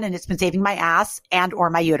weekend, and it's been saving my ass and or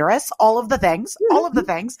my uterus, all of the things,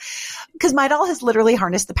 because Midol has literally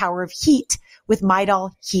harnessed the power of heat with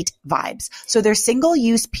Midol Heat Vibes. So they're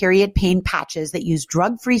single-use period pain patches that use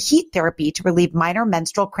drug-free heat therapy to relieve minor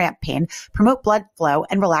menstrual cramp pain, promote blood flow,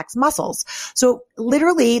 and relax muscles. So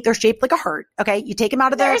literally, they're shaped like a heart. Okay, you take them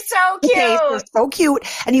out of They're so cute. case. They're so cute,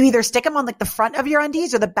 and you either stick them on like the front of your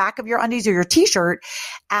undies or the back of your undies or your t-shirt,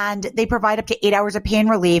 and they provide up to 8 hours of pain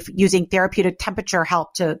relief using therapeutic temperature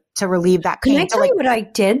help to relieve that pain. Can I tell you what I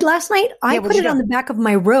did last night? I put it on the back of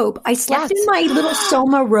my robe. I slept in my little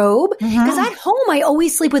Soma robe because at home I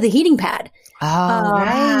always sleep with a heating pad. Oh,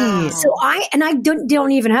 right. So I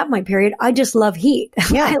don't even have my period. I just love heat.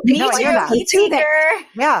 Yeah, I Me too.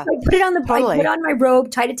 Yeah. I put it on I put on my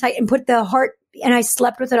robe, tied it tight, and put the heart. And I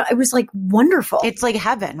slept with it. It was like wonderful. It's like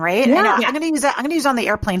heaven, right? Yeah. And I'm going to use that. I'm going to use it on the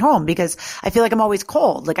airplane home because I feel like I'm always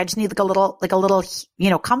cold. Like I just need like a little,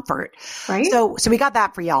 comfort. Right. So we got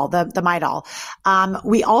that for y'all, the Midol.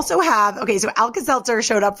 We also have, so Alka-Seltzer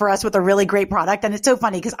showed up for us with a really great product. And it's so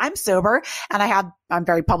funny because I'm sober and I'm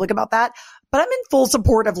very public about that. But I'm in full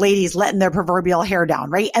support of ladies letting their proverbial hair down,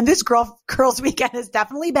 right? And this girls weekend has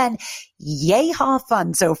definitely been yay-haw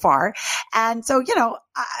fun so far. And so,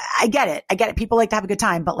 I get it. People like to have a good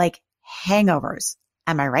time, but like hangovers,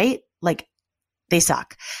 am I right? Like they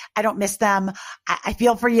suck. I don't miss them. I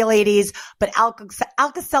feel for you ladies, but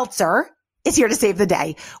Alka-Seltzer is here to save the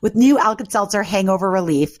day with new Alka-Seltzer Hangover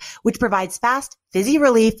Relief, which provides fast, fizzy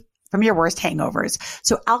relief from your worst hangovers.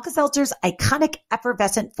 So Alka-Seltzer's iconic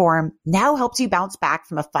effervescent form now helps you bounce back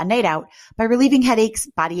from a fun night out by relieving headaches,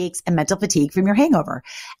 body aches, and mental fatigue from your hangover.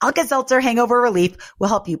 Alka-Seltzer Hangover Relief will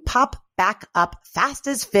help you pop back up fast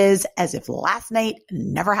as fizz as if last night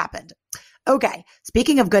never happened. Okay,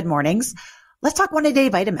 speaking of good mornings, let's talk one-a-day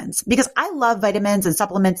vitamins because I love vitamins and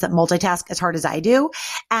supplements that multitask as hard as I do.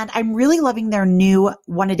 And I'm really loving their new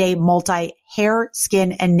one-a-day multi-hair,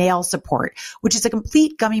 skin, and nail support, which is a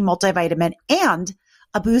complete gummy multivitamin and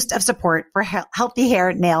a boost of support for healthy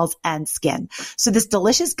hair, nails, and skin. So this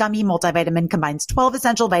delicious gummy multivitamin combines 12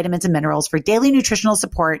 essential vitamins and minerals for daily nutritional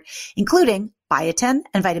support, including biotin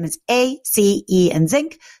and vitamins A, C, E, and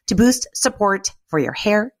zinc to boost support for your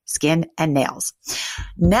hair, skin, and nails.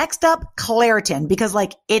 Next up, Claritin, because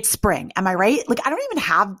it's spring. Am I right? I don't even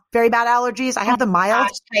have very bad allergies. I have the mild.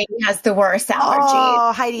 Gosh, Heidi has the worst allergies.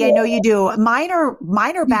 Oh, Heidi, I know you do. Mine are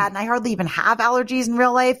bad, and I hardly even have allergies in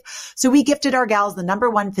real life. So we gifted our gals the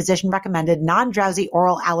 #1 physician recommended non-drowsy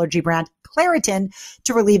oral allergy brand, Claritin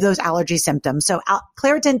to relieve those allergy symptoms. So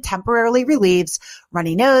Claritin temporarily relieves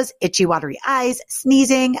runny nose, itchy, watery eyes,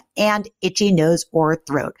 sneezing, and itchy nose or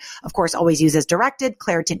throat. Of course, always use as directed.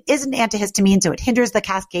 Claritin is an antihistamine, so it hinders the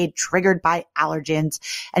cascade triggered by allergens,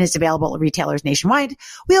 and it's available at retailers nationwide.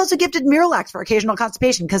 We also gifted Miralax for occasional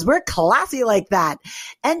constipation because we're classy like that.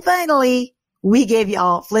 And finally, we gave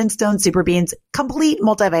y'all Flintstone Super Beans complete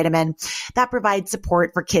multivitamin that provides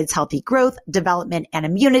support for kids' healthy growth, development, and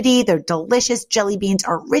immunity. Their delicious jelly beans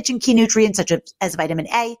are rich in key nutrients such as vitamin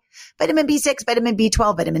A, vitamin B6, vitamin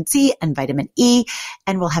B12, vitamin C, and vitamin E,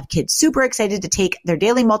 and will have kids super excited to take their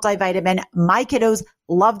daily multivitamin. My kiddos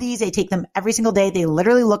love these. They take them every single day. They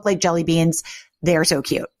literally look like jelly beans. They're so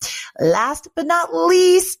cute. Last but not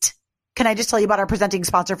least, can I just tell you about our presenting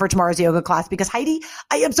sponsor for tomorrow's yoga class? Because Heidi,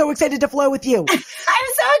 I am so excited to flow with you. I'm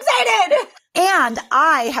so excited. And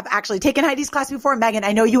I have actually taken Heidi's class before. Megan,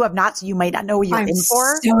 I know you have not, so you might not know what you're in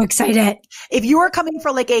for. I'm so excited. If you are coming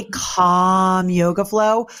for like a calm yoga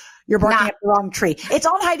flow, you're barking up the wrong tree. It's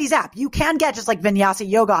on Heidi's app. You can get just like Vinyasa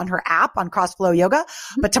Yoga on her app on CrossFlow Yoga.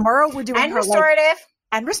 But tomorrow we're doing and her restorative.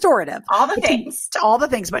 And restorative. All the things. All the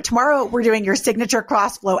things. But tomorrow we're doing your signature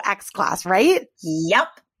CrossFlow X class, right? Yep.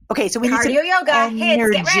 Okay, so we cardio need some yoga.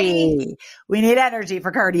 energy. Get ready. We need energy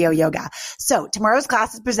for cardio yoga. So tomorrow's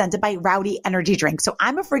class is presented by Rowdy Energy Drink. So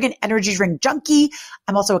I'm a friggin' energy drink junkie.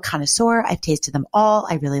 I'm also a connoisseur. I've tasted them all.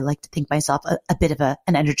 I really like to think myself a bit of an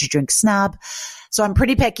energy drink snob. So I'm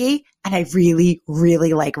pretty picky and I really,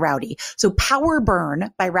 really like Rowdy. So Power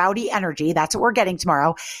Burn by Rowdy Energy, that's what we're getting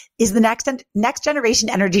tomorrow, is the next generation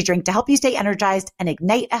energy drink to help you stay energized and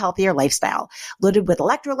ignite a healthier lifestyle. Loaded with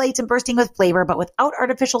electrolytes and bursting with flavor, but without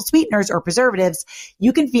artificial sweeteners or preservatives,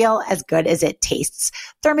 you can feel as good as it tastes.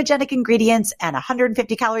 Thermogenic ingredients and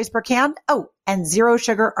 150 calories per can. Oh, and zero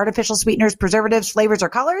sugar, artificial sweeteners, preservatives, flavors, or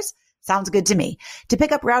colors. Sounds good to me. To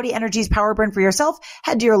pick up Rowdy Energy's Power Burn for yourself,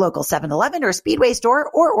 head to your local 7-Eleven or Speedway store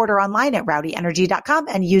or order online at rowdyenergy.com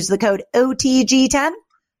and use the code OTG10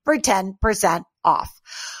 for 10% off.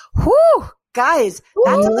 Whew, guys,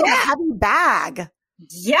 that's like a heavy bag.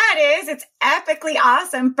 Yeah, it is. It's epically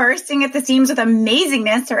awesome. Bursting at the seams with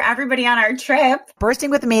amazingness for everybody on our trip. Bursting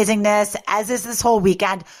with amazingness, as is this whole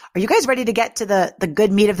weekend. Are you guys ready to get to the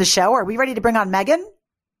good meat of the show? Are we ready to bring on Megan?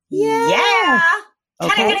 Yeah.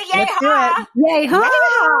 Okay, Can I get a yay let's do ha? Yay,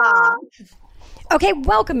 huh? Okay,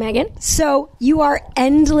 welcome, Megan. So you are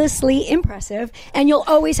endlessly impressive, and you'll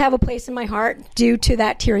always have a place in my heart due to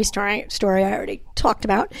that teary story I already talked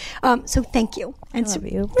about. So thank you. And I love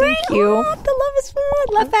you. Thank you. The love is fun.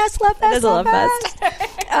 Love fast, love fast, It is a love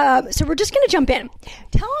fast. So we're just going to jump in.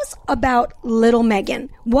 Tell us about little Megan.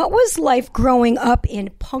 What was life growing up in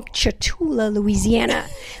Ponchatoula, Louisiana?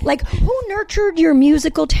 Like, who nurtured your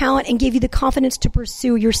musical talent and gave you the confidence to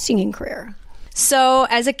pursue your singing career? So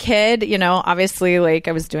as a kid, you know, obviously like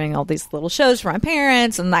I was doing all these little shows for my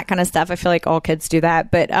parents and that kind of stuff. I feel like all kids do that.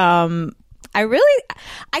 But I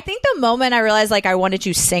think the moment I realized like I wanted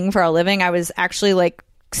to sing for a living, I was actually like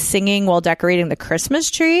singing while decorating the Christmas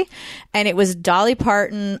tree. And it was Dolly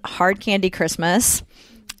Parton, Hard Candy Christmas.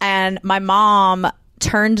 And my mom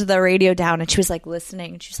turned the radio down and she was like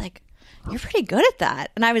listening. And she was like, "You're pretty good at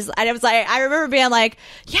that." And I was like, I remember being like,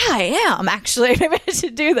 yeah, I am actually. Maybe I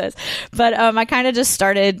should do this. But I kind of just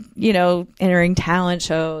started, you know, entering talent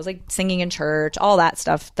shows, like singing in church, all that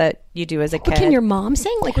stuff that you do as a kid. But can your mom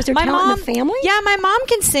sing? Like, was there talent in the family? Yeah, my mom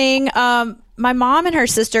can sing. My mom and her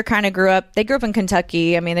sister kind of grew up in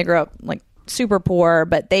Kentucky. I mean, they grew up like super poor,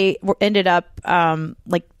 but they ended up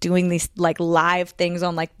like doing these like live things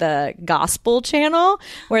on like the gospel channel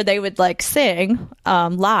where they would like sing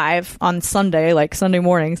live on Sunday, like Sunday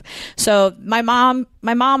mornings. So my mom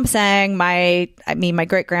sang. My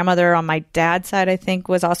great grandmother on my dad's side, I think,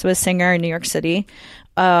 was also a singer in New York City.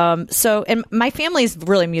 So, and my family is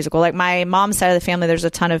really musical. Like my mom's side of the family, there's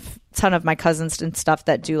a ton of my cousins and stuff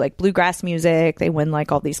that do like bluegrass music. They win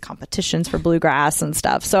like all these competitions for bluegrass and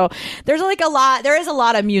stuff. So there is a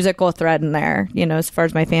lot of musical thread in there, you know, as far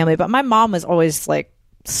as my family. But my mom was always like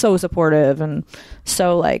so supportive and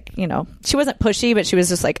so like, you know, she wasn't pushy, but she was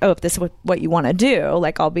just like, "Oh, if this is what you want to do,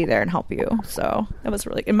 like I'll be there and help you." So it was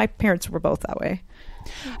really, and my parents were both that way.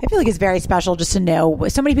 I feel like it's very special just to know.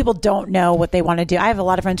 So many people don't know what they want to do. I have a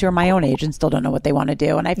lot of friends who are my own age and still don't know what they want to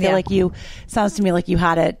do. And I feel like sounds to me like you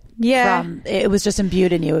had it. Yeah. It was just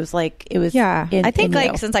imbued in you. It was like, I think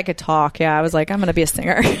like since I could talk, I was like, I'm going to be a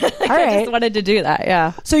singer. Like, all right. I just wanted to do that.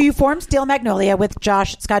 Yeah. So you formed Steel Magnolia with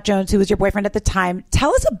Josh Scott Jones, who was your boyfriend at the time.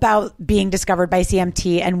 Tell us about being discovered by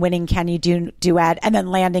CMT and winning Can You Do Duet and then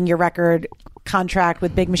landing your record contract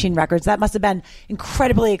with Big Machine Records. That must have been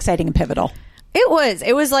incredibly exciting and pivotal. It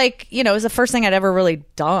was like, you know, it was the first thing I'd ever really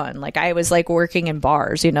done. Like I was like working in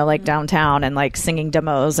bars, you know, like downtown and like singing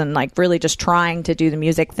demos and like really just trying to do the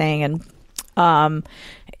music thing. And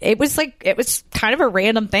it was kind of a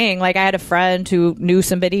random thing. Like I had a friend who knew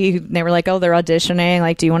somebody, they were like, oh, they're auditioning.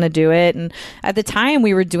 Like, do you want to do it? And at the time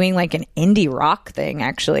we were doing like an indie rock thing,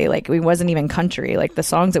 actually. Like we wasn't even country. Like the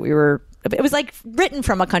songs that it was like written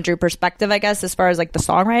from a country perspective, I guess, as far as like the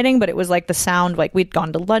songwriting, but it was like the sound, like we'd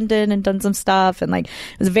gone to London and done some stuff, and like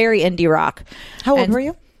it was very indie rock. How old were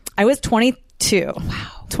you? I was 22. Wow.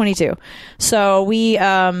 22. So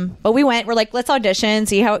but we went, we're like, let's audition,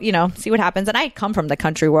 see what happens. And I had come from the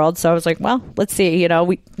country world. So I was like, well, let's see, you know,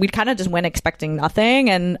 we kind of just went expecting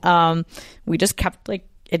nothing. And we just kept like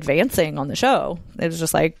advancing on the show. It was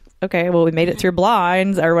just like, okay, well, we made it through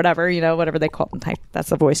blinds or whatever, you know, whatever they call it.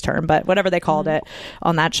 That's a voice term, but whatever they called it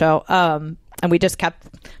on that show. And we just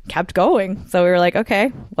kept going. So we were like,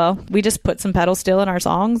 okay, well, we just put some pedal steel in our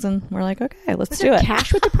songs, and we're like, okay, let's do it.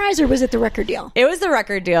 Cash with the prize, or was it the record deal? It was the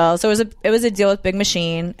record deal. So it was a deal with Big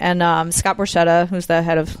Machine, and Scott Borchetta, who's the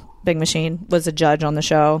head of Big Machine, was a judge on the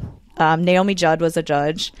show. Naomi Judd was a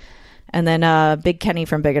judge, and then Big Kenny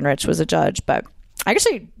from Big and Rich was a judge. But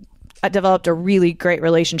I developed a really great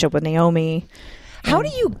relationship with Naomi. How do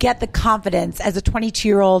you get the confidence as a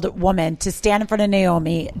 22-year-old woman to stand in front of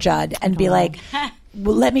Naomi Judd and be like,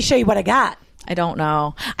 well, let me show you what I got? I don't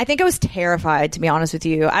know. I think I was terrified, to be honest with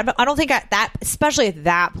you. I don't think especially at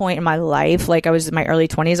that point in my life, like I was in my early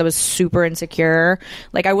 20s, I was super insecure.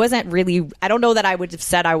 Like I don't know that I would have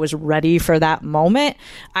said I was ready for that moment.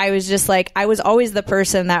 I was just like, I was always the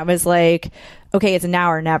person that was like, okay, it's now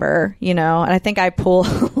or never, you know? And I think I pull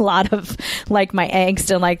a lot of like my angst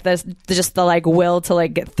and like this, just the like will to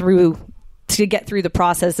like get through the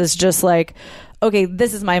process is just like, okay,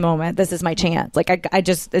 this is my moment. This is my chance. Like I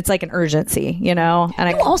just, it's like an urgency, you know? And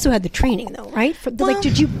you also had the training though, right? Like,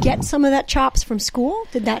 did you get some of that chops from school?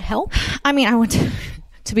 Did that help? I mean,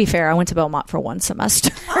 to be fair, I went to Belmont for one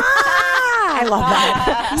semester. I love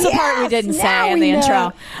that. That's the part we didn't say in the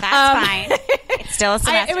intro. That's fine. It's still a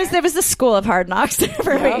semester. It was the school of hard knocks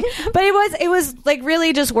for me. But it was like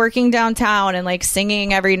really just working downtown and like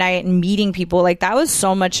singing every night and meeting people. Like that was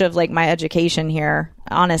so much of like my education here,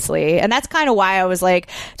 honestly. And that's kind of why I was like,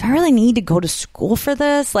 do I really need to go to school for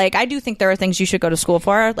this? Like I do think there are things you should go to school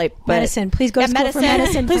for, like medicine. Please go to school for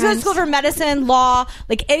medicine. Please go to school for medicine, law,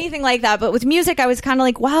 like anything like that. But with music, I was kind of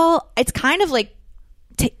like, well, it's kind of like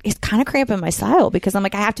it's kind of cramping my style because I'm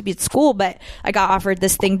like, I have to be at school, but I got offered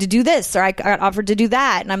this thing to do this, or I got offered to do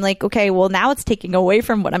that. And I'm like, okay, well now it's taking away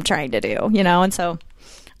from what I'm trying to do, you know? And so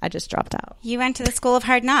I just dropped out. You went to the School of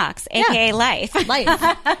Hard Knocks, aka life.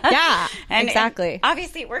 Yeah, and exactly.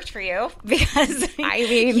 Obviously it worked for you because I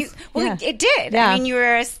mean, it did. Yeah. I mean, you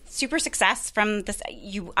were a super success from this.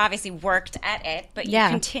 You obviously worked at it, but you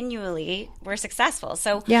continually were successful.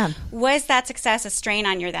 So was that success a strain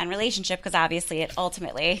on your then relationship? Because obviously it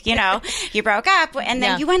ultimately, you know, you broke up and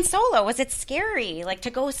then you went solo. Was it scary, like to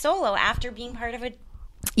go solo after being part of a...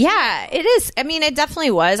 Yeah, it is. I mean, it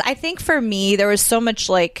definitely was. I think for me, there was so much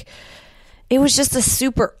like, it was just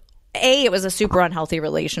it was a super unhealthy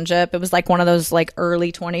relationship. It was like one of those like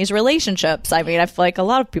early 20s relationships. I mean, I feel like a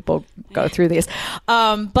lot of people go through these.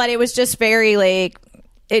 But it was just very like,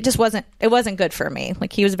 it wasn't good for me.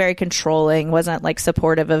 Like he was very controlling, wasn't like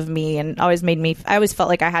supportive of me, and I always felt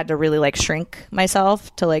like I had to really like shrink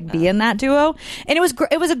myself to like be in that duo. And it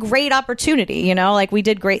was a great opportunity, you know, like we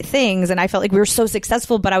did great things and I felt like we were so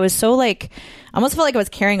successful, but I was so like, I almost felt like I was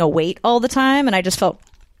carrying a weight all the time, and I just felt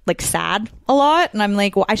like sad a lot. And I'm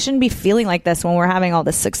like, well, I shouldn't be feeling like this when we're having all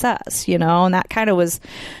this success, you know? And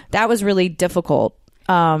that was really difficult.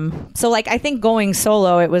 So like, I think going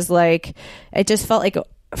solo, it was like, it just felt like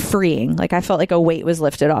freeing. Like I felt like a weight was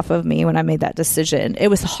lifted off of me when I made that decision. It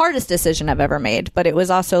was the hardest decision I've ever made, but it was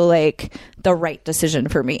also like the right decision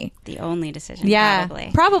for me. The only decision. Yeah.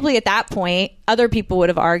 Probably at that point, other people would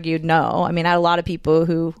have argued no. I mean, I had a lot of people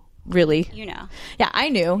who really, you know. Yeah, I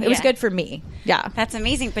knew it was good for me. Yeah, that's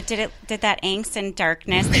amazing. But did that angst and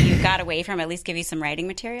darkness that you got away from at least give you some writing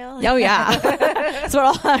material? Oh yeah, that's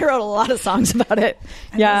what I wrote a lot of songs about it.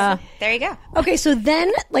 Yeah, there you go. Okay, so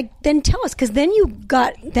then tell us, because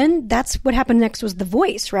then that's what happened next was The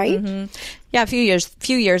Voice, right? Mm-hmm. Yeah, a few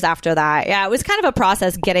years after that. Yeah, it was kind of a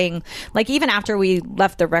process getting, like, even after we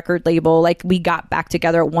left the record label, like we got back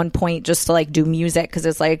together at one point just to like do music, because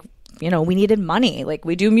it's like, you know, we needed money. Like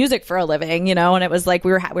we do music for a living, you know, and it was like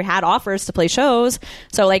we had offers to play shows.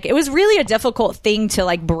 So like it was really a difficult thing to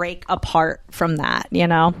like break apart from that, you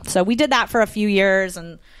know. So we did that for a few years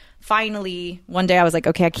and finally one day I was like,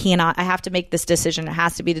 okay, I have to make this decision. It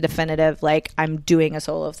has to be the definitive. Like, I'm doing a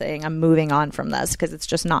solo thing. I'm moving on from this because it's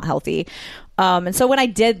just not healthy. And so when I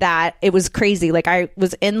did that, it was crazy. Like, I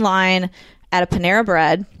was in line at a Panera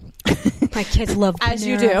Bread. My kids love Panera. As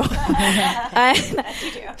you do.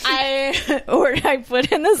 I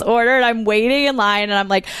put in this order and I'm waiting in line, and I'm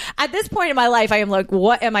like, at this point in my life, I am like,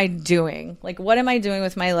 what am I doing? Like, what am I doing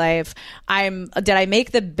with my life? Did I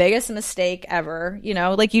make the biggest mistake ever? You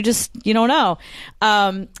know, like you don't know.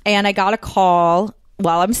 And I got a call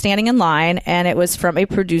while I'm standing in line, and it was from a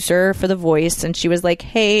producer for The Voice, and she was like,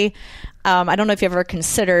 hey, I don't know if you ever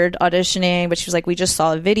considered auditioning, but she was like, we just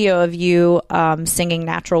saw a video of you singing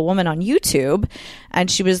Natural Woman on YouTube. And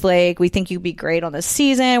she was like, we think you'd be great on this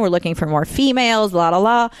season. We're looking for more females, la, la,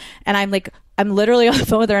 la. And I'm like, I'm literally on the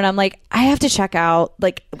phone with her, and I'm like, I have to check out.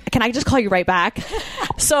 Like, can I just call you right back?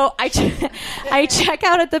 So I check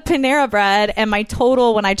out at the Panera Bread, and my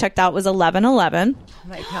total when I checked out was 11:11. Oh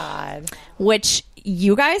my God. Which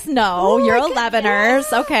you guys know, you're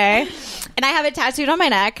 11ers, okay? And I have it tattooed on my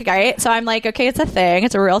neck, right? So I'm like, okay, it's a thing.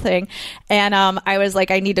 It's a real thing. And I was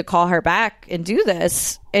like, I need to call her back and do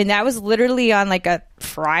this. And that was literally on like a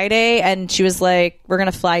Friday. And she was like, we're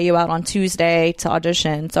going to fly you out on Tuesday to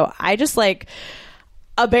audition. So I just like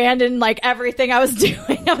abandoned like everything I was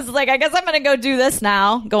doing. I was like, I guess I'm going to go do this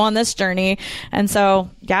now, go on this journey. And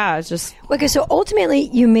so, yeah, it's just. Okay, so ultimately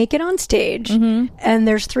you make it on stage, and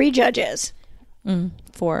there's 3 judges.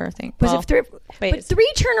 4, I think. Was it 3? But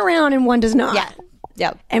 3 turn around and 1 does not. Yeah.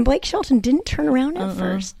 Yep. And Blake Shelton didn't turn around at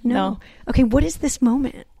first. No. Okay, what is this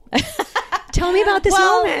moment? Tell me about this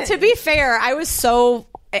moment. To be fair, I was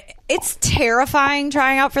it's terrifying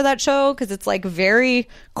trying out for that show because it's like very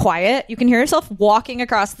quiet. You can hear yourself walking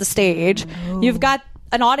across the stage. Ooh. You've got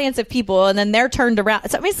an audience of people, and then they're turned around.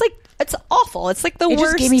 I mean, it's like, it's awful. It's like the worst. It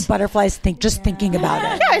just gave me butterflies thinking about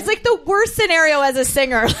it. Yeah, it's like the worst scenario as a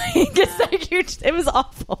singer. Like, it's like it was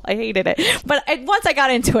awful. I hated it. But once I got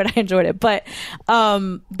into it, I enjoyed it. But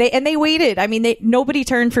they waited. I mean, nobody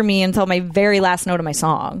turned for me until my very last note of my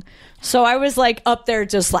song. So I was like up there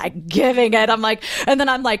just like giving it. I'm like, and then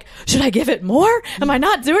I'm like, should I give it more? Am I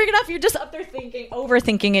not doing enough? You're just up there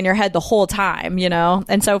overthinking in your head the whole time, you know?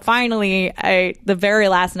 And so finally, the very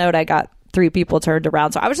last note, I got 3 people turned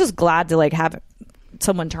around. So I was just glad to like have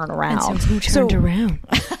someone turn around. And so who turned around?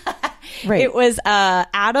 Right. It was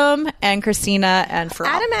Adam and Christina and Pharrell.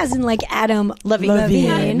 Adam as in like Adam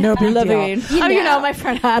Levine. No big Levine. deal. You know my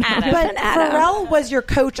friend Adam. But Pharrell was your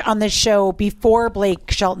coach on the show before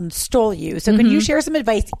Blake Shelton stole you. So can you share some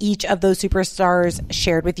advice each of those superstars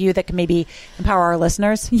shared with you that can maybe empower our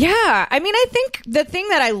listeners? Yeah. I mean, I think the thing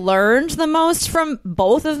that I learned the most from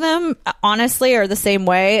both of them, honestly, are the same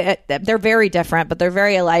way. They're very different, but they're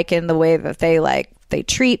very alike in the way that they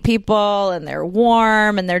treat people, and they're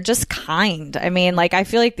warm, and they're just kind. I mean, like, I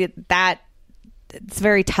feel like that it's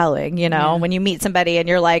very telling, you know, when you meet somebody and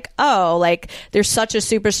you're like, oh, like, they're such a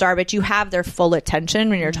superstar, but you have their full attention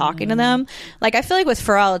when you're talking to them. Like, I feel like with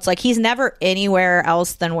Pharrell, it's like he's never anywhere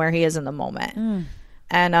else than where he is in the moment.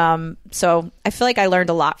 And so I feel like I learned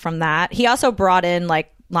a lot from that. He also brought in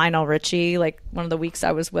like Lionel Richie, like one of the weeks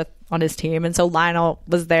I was with on his team. And so Lionel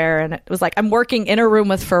was there, and it was like, I'm working in a room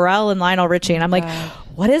with Pharrell and Lionel Richie. And I'm like,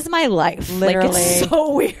 what is my life? Literally. Like, it's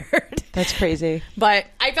so weird. That's crazy. But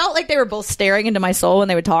I felt like they were both staring into my soul when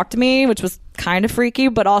they would talk to me, which was kind of freaky,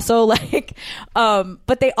 but also like,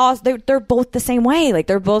 but they're both the same way. Like,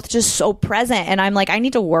 they're both just so present. And I'm like, I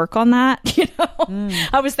need to work on that. You know,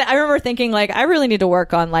 I remember thinking like, I really need to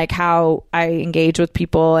work on like how I engage with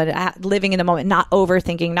people and living in the moment, not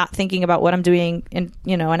overthinking, not thinking about what I'm doing in,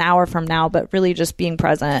 you know, an hour from now, but really just being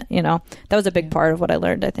present. You know, that was a big part of what I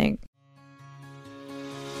learned, I think.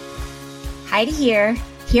 Heidi here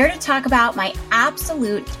to talk about my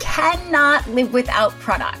absolute cannot live without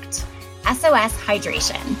product, SOS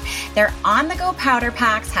Hydration. Their on-the-go powder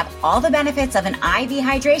packs have all the benefits of an IV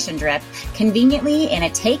hydration drip conveniently in a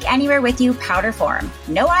take-anywhere-with-you powder form.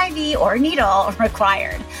 No IV or needle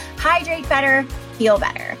required. Hydrate better, feel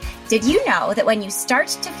better. Did you know that when you start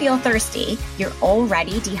to feel thirsty, you're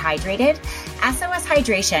already dehydrated? SOS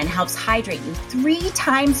Hydration helps hydrate you 3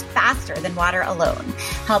 times faster than water alone,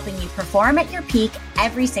 helping you perform at your peak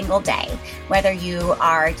every single day. Whether you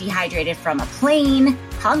are dehydrated from a plane,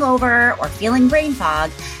 hungover, or feeling brain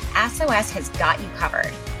fog, SOS has got you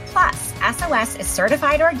covered. Plus, SOS is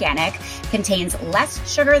certified organic, contains less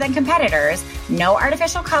sugar than competitors, no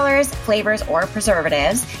artificial colors, flavors, or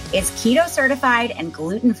preservatives, is keto certified and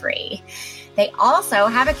gluten-free. They also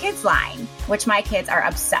have a kids line, which my kids are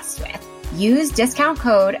obsessed with. Use discount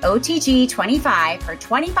code OTG25 for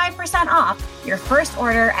 25% off your first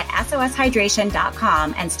order at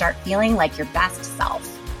soshydration.com and start feeling like your best self.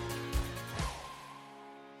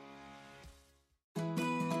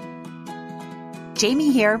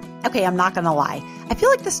 Jamie here. Okay, I'm not going to lie. I feel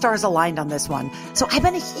like the stars aligned on this one. So I've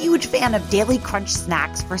been a huge fan of Daily Crunch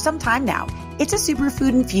snacks for some time now. It's a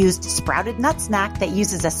superfood-infused sprouted nut snack that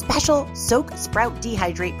uses a special soak, sprout,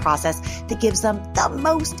 dehydrate process that gives them the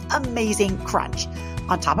most amazing crunch.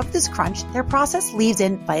 On top of this crunch, their process leaves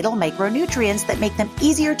in vital micronutrients that make them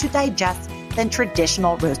easier to digest than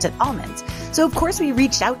traditional roasted almonds. So of course we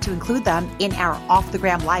reached out to include them in our Off the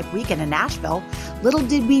Gram live weekend in Nashville. Little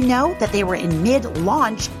did we know that they were in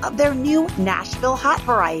mid-launch of their new Nashville Hot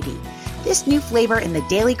variety. This new flavor in the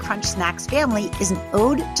Daily Crunch Snacks family is an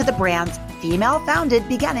ode to the brand's female-founded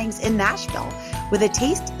beginnings in Nashville, with a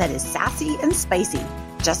taste that is sassy and spicy,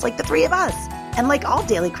 just like the three of us. And like all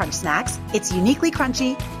Daily Crunch snacks, it's uniquely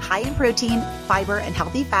crunchy, high in protein, fiber, and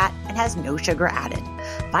healthy fat, and has no sugar added.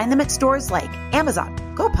 Find them at stores like Amazon,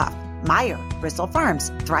 GoPuff, Meijer, Bristol Farms,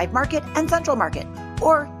 Thrive Market, and Central Market.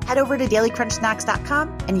 Or head over to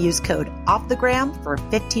dailycrunchsnacks.com and use code OFFTHEGRAM for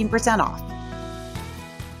 15% off.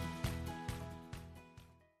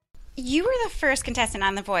 You were the first contestant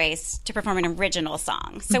on The Voice to perform an original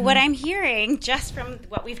song. So what I'm hearing just from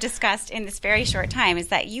what we've discussed in this very short time is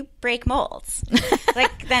that you break molds.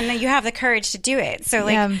 Then you have the courage to do it. So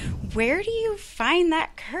where do you find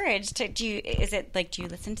that courage to do you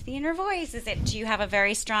listen to the inner voice? Do you have a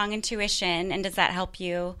very strong intuition, and does that help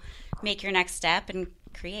you make your next step and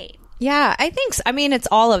create? Yeah, I think so. I mean, it's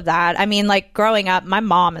all of that. I mean, like growing up, my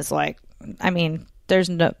mom is like, there's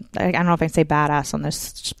no, I don't know if I can say badass on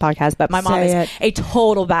this podcast, but my mom is a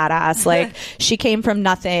total badass. Like she came from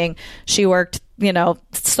nothing. She worked,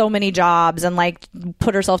 so many jobs and like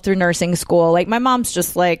put herself through nursing school. Like my mom's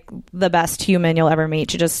just like the best human you'll ever meet.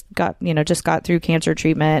 She just got through cancer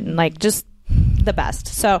treatment and like just the best.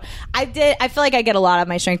 So I feel like I get a lot of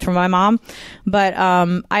my strength from my mom, but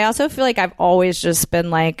I also feel like I've always just been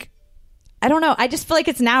like, I don't know. I just feel like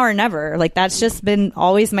it's now or never. Like that's just been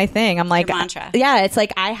always my thing. I'm like, your mantra. Yeah, it's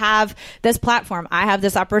like I have this platform. I have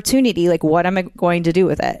this opportunity. Like what am I going to do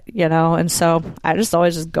with it? And so I just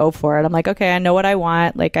always just go for it. I'm like, okay, I know what I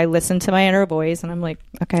want. Like I listen to my inner voice and I'm like,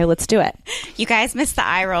 okay, let's do it. You guys missed the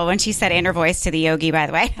eye roll when she said inner voice to the yogi, by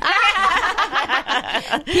the way.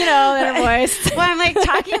 Inner voice. Well, I'm like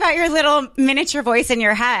talking about your little miniature voice in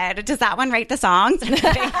your head. Does that one write the songs?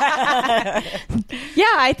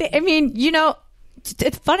 Yeah,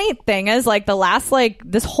 it's funny thing is like the last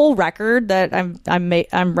this whole record that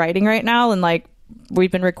I'm writing right now and like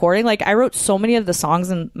we've been recording, like I wrote so many of the songs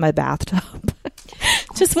in my bathtub.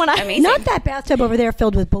 Just when not that bathtub over there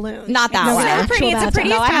filled with balloons. Not that one. It's a pretty.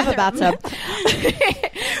 No, I have a bathtub.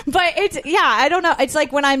 But I don't know. It's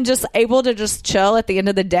like when I'm just able to just chill at the end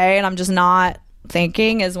of the day and I'm just not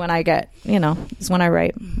thinking is when I get, is when I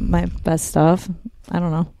write my best stuff. I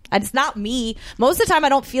don't know. It's not me. Most of the time I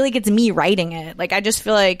don't feel like it's me writing it. Like I just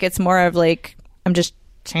feel like it's more of like I'm just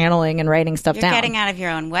channeling and writing stuff down. You're getting out of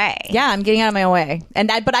your own way. Yeah, I'm getting out of my own way.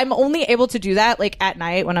 But I'm only able to do that like at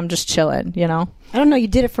night when I'm just chilling, I don't know. You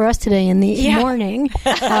did it for us today in the morning,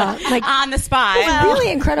 like on the spot. It was a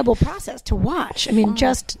really incredible process to watch. I mean,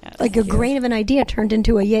 a grain of an idea turned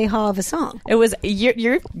into a yay-haw of a song. It was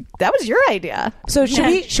that was your idea. So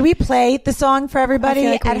should we play the song for everybody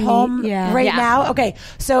at home now? Okay.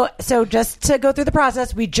 So just to go through the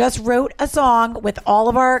process, we just wrote a song with all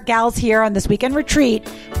of our gals here on this weekend retreat.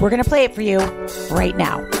 We're going to play it for you right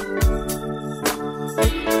now.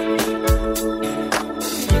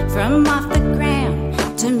 From off the gram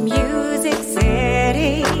to Music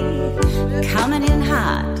City, coming in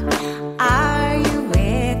hot. Are you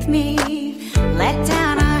with me? Let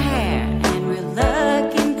down our hair and we're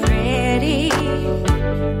looking pretty.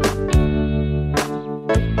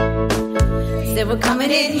 Said we're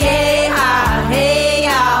coming in, yeah, hey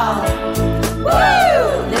y'all.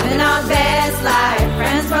 Woo! Living our best life,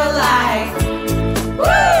 friends for life.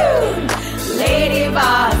 Woo! Lady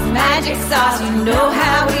boss, magic sauce, you know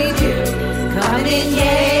how we do. Coming in,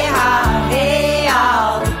 yeah, hey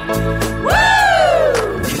y'all. Woo!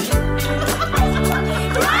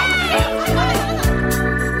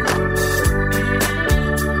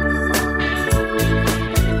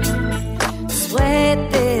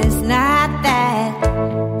 Sweat this, not that.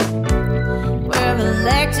 We're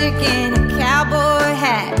electric in a cowboy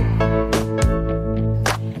hat.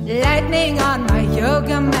 Lightning on my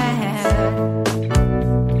yoga mat.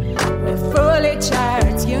 We're fully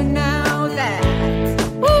charged, you know that.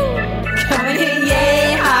 Woo! Coming in,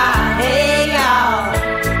 yeah, hey y'all.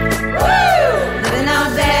 Woo! Living our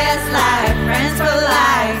best life.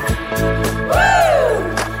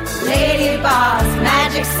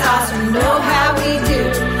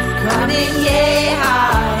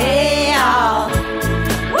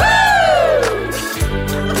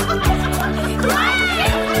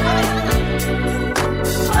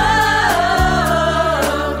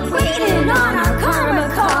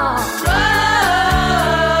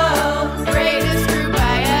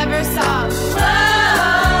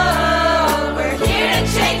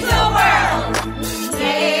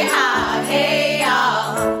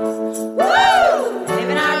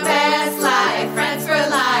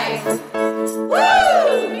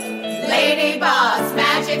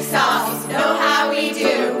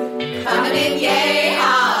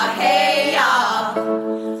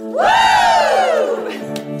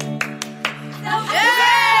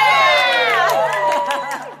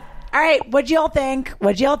 What'd y'all think?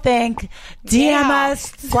 DM us.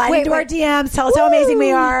 Slide into our DMs. Tell us how amazing we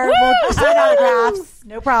are. We'll sign autographs.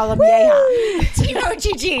 No problem. Yeah. Team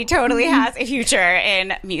OTG totally has a future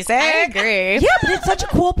in music. I agree. Yeah, but it's such a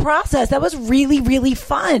cool process. That was really, really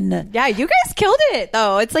fun. Yeah, you guys killed it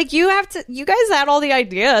though. It's like you guys had all the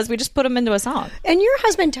ideas. We just put them into a song. And your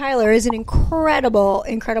husband Tyler is an incredible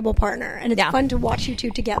partner, and it's fun to watch you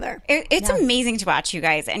two together. It's amazing to watch you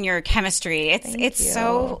guys and your chemistry. It's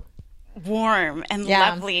so warm and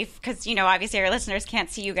lovely because obviously our listeners can't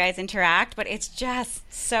see you guys interact, but it's just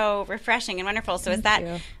so refreshing and wonderful. So is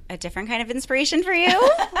that a different kind of inspiration for you?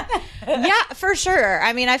 Yeah, for sure.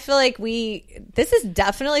 I mean, I feel like this is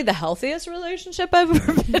definitely the healthiest relationship I've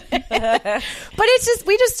ever been in.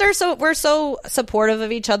 But we're so supportive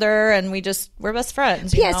of each other, and we're best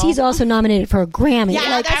friends. Yes, he's also nominated for a Grammy.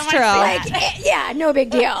 Yeah, that's true. No big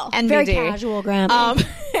deal. NBD. Very casual Grammy.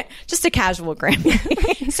 Just a casual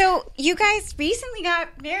Grammy. So you guys recently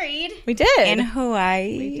got married. We did in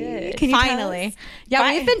Hawaii. We did. Can you finally?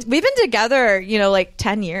 Yeah, we've been together, like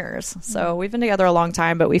 10 years. So we've been together a long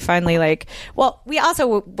time, but we finally we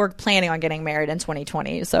also were planning on getting married in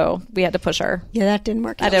 2020, so we had to push her. Yeah, that didn't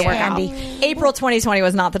work out. That didn't work out. April 2020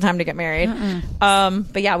 was not the time to get married.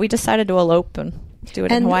 But yeah, we decided to elope and do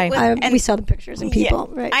it in Hawaii. We saw the pictures in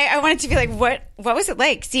People. Yeah. Right. I wanted to be like, what was it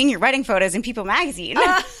like seeing your wedding photos in People magazine?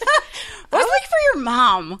 What was it like for your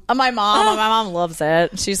mom? My mom loves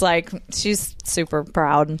it. She's super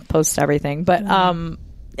proud and posts everything. But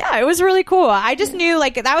yeah, it was really cool. I just knew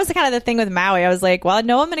that was kind of the thing with Maui. I was like, well, I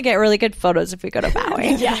know I'm going to get really good photos if we go to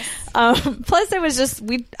Maui. Plus, it was just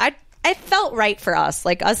I felt right for us.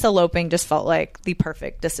 Us eloping just felt like the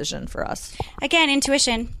perfect decision for us. Again,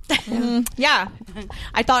 intuition. Yeah.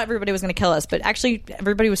 I thought everybody was going to kill us, but actually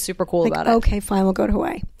everybody was super cool about it. Okay, fine, we'll go to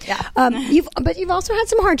Hawaii. Yeah. You've also had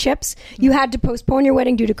some hardships. You had to postpone your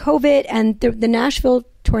wedding due to COVID, and the Nashville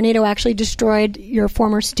tornado actually destroyed your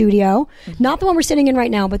former studio. Not the one we're sitting in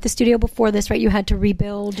right now, but the studio before this, right? You had to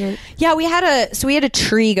rebuild. Yeah, we had a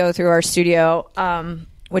tree go through our studio,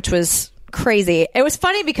 which was crazy. It was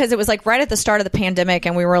funny because it was right at the start of the pandemic,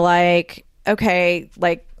 and we were like, okay,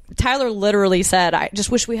 Tyler literally said, I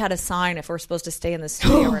just wish we had a sign if we're supposed to stay in the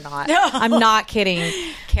studio or not. I'm not kidding.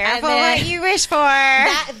 Careful what you wish for.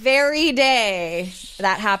 That very day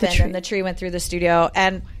that happened, and the tree went through the studio,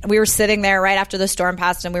 and we were sitting there right after the storm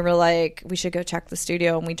passed, and we were like, we should go check the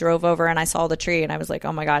studio, and we drove over, and I saw the tree, and I was like,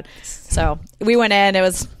 oh my God. So we went in.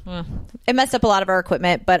 It messed up a lot of our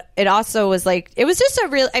equipment, but it also was it was just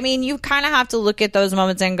you kind of have to look at those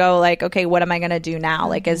moments and go okay, what am I going to do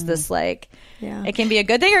now? Is this it can be a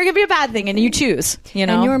good thing or it can be a bad thing, and you choose,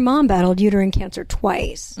 And your mom battled uterine cancer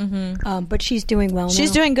twice, but she's doing well now.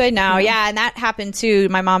 She's doing good now, yeah, and that happened too.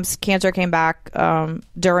 My mom's cancer came back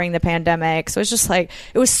during the pandemic, so it's just it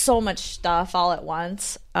was so much stuff all at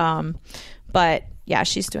once. But yeah,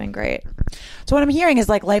 she's doing great. So what I'm hearing is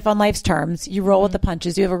life on life's terms. You roll with the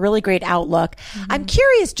punches. You have a really great outlook. I'm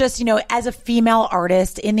curious, just, as a female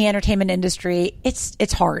artist in the entertainment industry,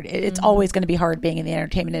 it's hard. It's always going to be hard being in the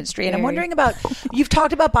entertainment industry. And I'm wondering about, you've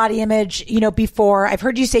talked about body image, before. I've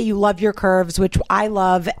heard you say you love your curves, which I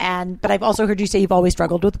love. But I've also heard you say you've always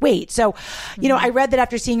struggled with weight. So, I read that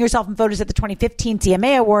after seeing yourself in photos at the 2015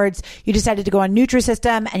 CMA Awards, you decided to go on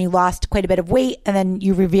Nutrisystem and you lost quite a bit of weight. And then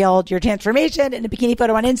you revealed your transformation in a bikini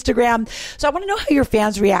photo on Instagram. So I want to know how your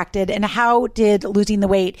fans reacted, and how did losing the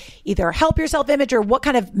weight either help your self-image, or what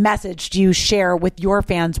kind of message do you share with your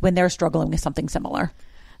fans when they're struggling with something similar?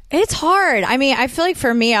 It's hard. I mean, I feel like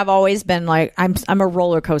for me, I've always been I'm a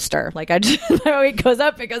roller coaster. It goes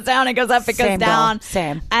up, it goes down, it goes up, it goes down.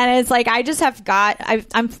 Same. And it's I just have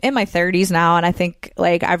I'm in my 30s now, and I think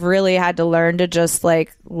I've really had to learn to just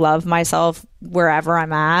love myself wherever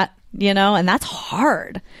I'm at. And that's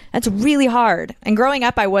hard. That's really hard. And growing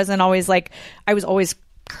up, I wasn't always I was always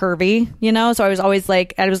curvy, so I was always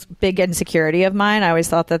it was a big insecurity of mine. I always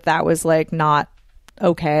thought that was not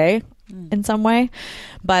okay in some way.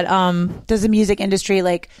 But does the music industry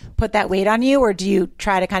put that weight on you, or do you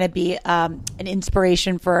try to kind of be an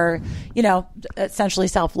inspiration for essentially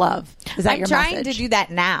self-love? Is that your message? I'm trying to do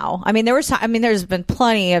that now. I mean, there's been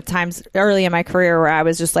plenty of times early in my career where I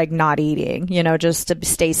was just not eating, just to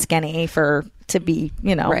stay skinny to be,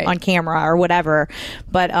 right, on camera or whatever.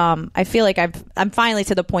 But I feel like I'm finally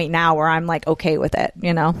to the point now where I'm okay with it.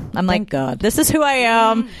 I'm Thank God. This is who I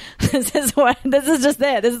am. This is just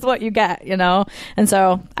it. This is what you get. And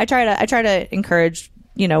so I try to encourage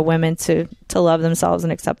women to love themselves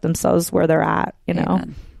and accept themselves where they're at.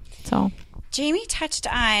 Amen. So Jamie touched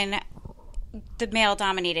on the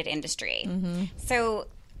male-dominated industry. So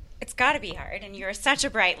it's got to be hard, and you're such a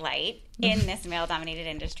bright light in this male-dominated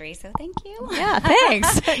industry. So thank you. Yeah,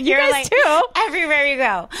 thanks. You're guys like too. everywhere you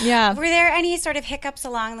go. Yeah. Were there any sort of hiccups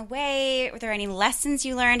along the way? Were there any lessons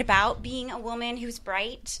you learned about being a woman who's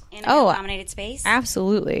bright in a male-dominated space?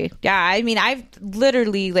 Absolutely. Yeah. I mean, I've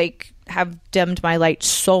literally have dimmed my light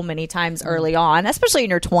so many times early on, especially in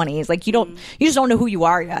your 20s. Like you just don't know who you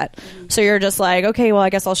are yet. So you're just like, okay, well,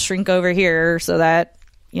 I guess I'll shrink over here so that,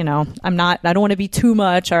 I don't want to be too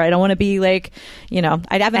much, or I don't want to be I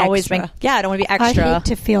haven't always been, I don't want to be extra. I hate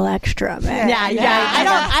to feel extra, man. Yeah.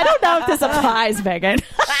 I don't know if this applies, Megan.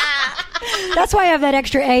 That's why I have that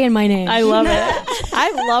extra A in my name. I love it.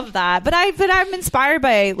 I love that. But I'm inspired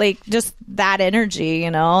by just that energy,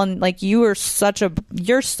 and you're such a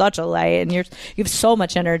light, and you have so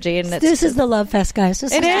much energy, and this is the love fest, guys.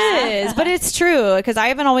 It is, but it's true because I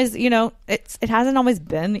haven't always, it hasn't always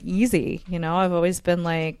been easy. I've always been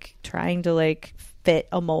trying to fit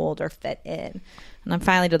a mold or fit in, and I'm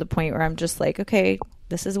finally to the point where I'm just okay,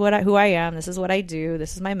 this is who I am. This is what I do.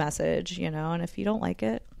 This is my message, and if you don't like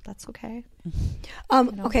it, that's okay.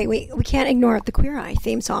 Okay, we can't ignore the Queer Eye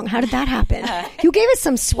theme song. How did that happen? You gave us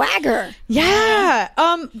some swagger. Yeah.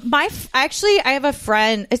 I have a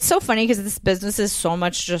friend. It's so funny because this business is so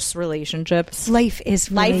much just relationships. Life is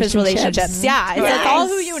relationships. Yeah. It's all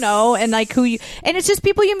who you know and and it's just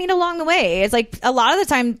people you meet along the way. It's a lot of the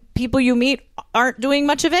time people you meet aren't doing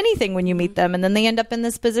much of anything when you meet them, and then they end up in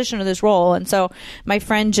this position or this role. And so my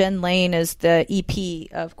friend Jen Lane is the EP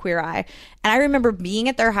of Queer Eye, and I remember being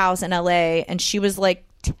at their house in LA, and she was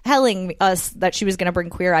telling us that she was going to bring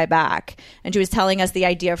Queer Eye back, and she was telling us the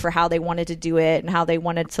idea for how they wanted to do it and how they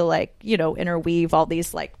wanted to interweave all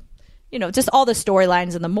these just all the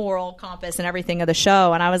storylines and the moral compass and everything of the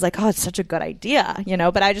show. And I was like, oh, it's such a good idea,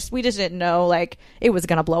 but we just didn't know it was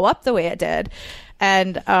going to blow up the way it did.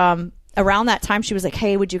 And around that time she was like,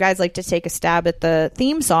 hey, would you guys like to take a stab at the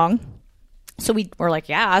theme song? So we were like,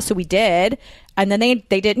 yeah. So we did. And then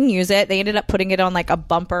they didn't use it. They ended up putting it on a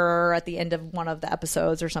bumper at the end of one of the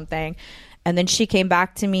episodes or something. And then she came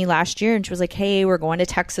back to me last year and she was like, hey, we're going to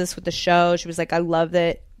Texas with the show. She was like, I love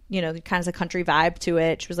that, kind of a country vibe to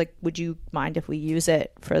it. She was like, would you mind if we use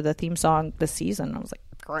it for the theme song this season? And I was like,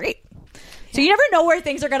 great. So you never know where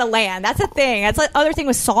things are going to land. That's the thing. That's the other thing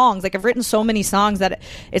with songs. I've written so many songs that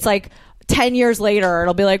it's 10 years later,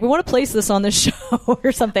 it'll be we want to place this on the show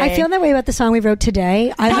or something. I feel that way about the song we wrote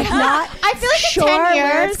today. I'm not I feel sure 10 years,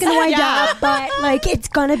 where it's going to wind up, but it's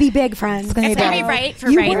going to be big, friends. It's going to be right for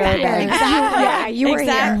you right were then. here. Yeah, you were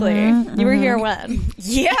exactly. here. Mm-hmm. You were here when?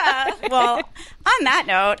 Yeah. Well, on that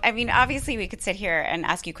note, I mean, obviously we could sit here and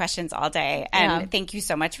ask you questions all day. And thank you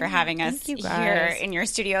so much for having us here in your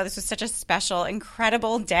studio. This was such a special,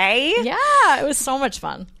 incredible day. Yeah, it was so much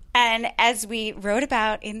fun. And as we wrote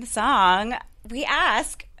about in the song, we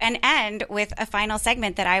ask and end with a final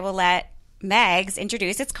segment that I will let Megs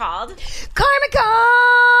introduce. It's called Karma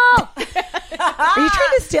Call! Are you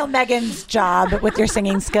trying to steal Megan's job with your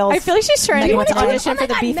singing skills? I feel like she's trying to audition for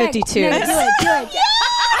the B-52. Do it.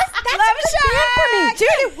 Dude,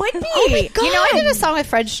 it would be. Oh my God. I did a song with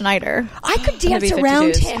Fred Schneider. I could dance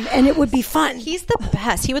around him and it would be fun. He's the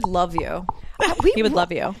best. He would love you. He would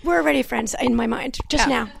love you. We're already friends in my mind. Just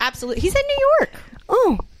now. Absolutely. He's in New York.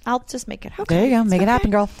 Oh. I'll just make it happen. There you go. Make it happen,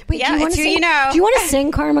 girl. Wait, yeah, do you want to it's sing? who you know. Do you want to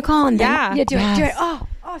sing Karma Call? And then, Yeah. Do it. Do it. Oh,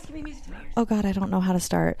 it's giving me music to my ears. Oh, God, I don't know how to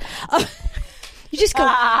start. You just go,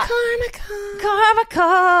 Karma Call. Karma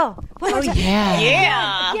Call. Oh,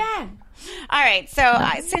 Yeah. Yeah. All right. So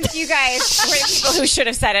since you guys were the people who should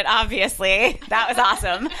have said it, obviously, that was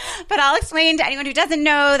awesome. But I'll explain to anyone who doesn't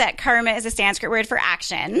know that karma is a Sanskrit word for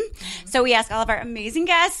action. So we ask all of our amazing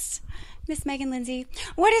guests, Miss Megan Lindsay,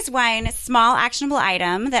 what is one small actionable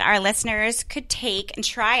item that our listeners could take and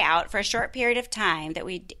try out for a short period of time that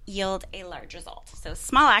would yield a large result? So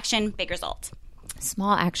small action, big result.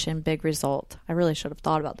 Small action, big result. I really should have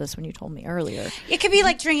thought about this when you told me earlier. It could be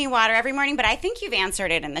like drinking water every morning, but I think you've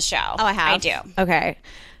answered it in the show. Oh, I have? I do. Okay.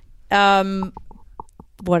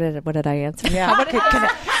 What did I answer? Yeah.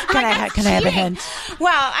 Can I have a hint?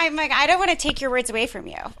 Well, I'm like, I don't want to take your words away from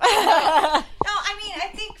you. No, I mean, I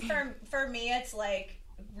think for me, it's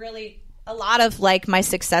really a lot of my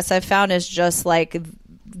success I've found is just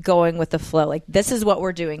going with the flow. This is what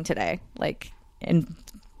we're doing today. And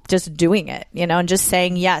just doing it, and just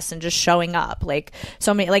saying yes and just showing up.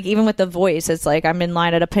 So many, even with The Voice, it's I'm in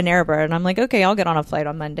line at a Panera Bread and I'm like, okay, I'll get on a flight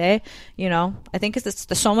on Monday. I think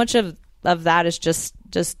it's so much of that is just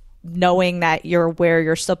knowing that you're where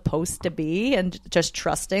you're supposed to be and just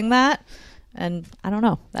trusting that. And I don't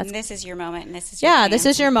know. And this is your moment. And this is your chance. This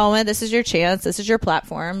is your moment. This is your chance. This is your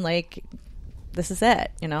platform. This is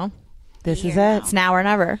it. This is it. It's now or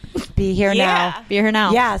never. Be here now. Be here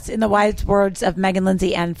now. Yes, in the wise words of Megan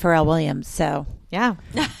Lindsay and Pharrell Williams. So yeah,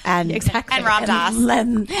 and exactly. And Ram Dass.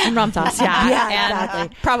 And Ram Dass. Yeah, yeah,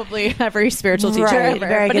 exactly. Probably every spiritual teacher Right, ever.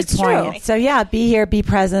 very but good it's point. true. So yeah, be here, be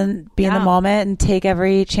present, be in the moment, and take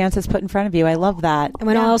every chance that's put in front of you. I love that. And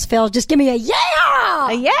when all else fails, just give me a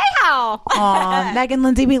yeah! Yeah. Aw, Megan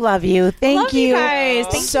Lindsay, we love you. Thank Love you guys.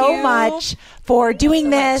 Thank so you. much for doing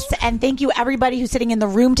this. And thank you everybody who's sitting in the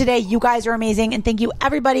room today. You guys are amazing. And thank you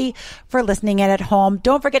everybody for listening in at home.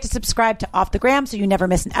 Don't forget to subscribe to Off the Gram so you never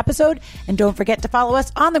miss an episode. And don't forget to follow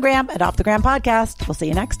us on the gram at Off the Gram Podcast. We'll see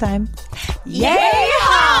you next time. Yay!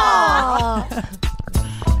 Yeah!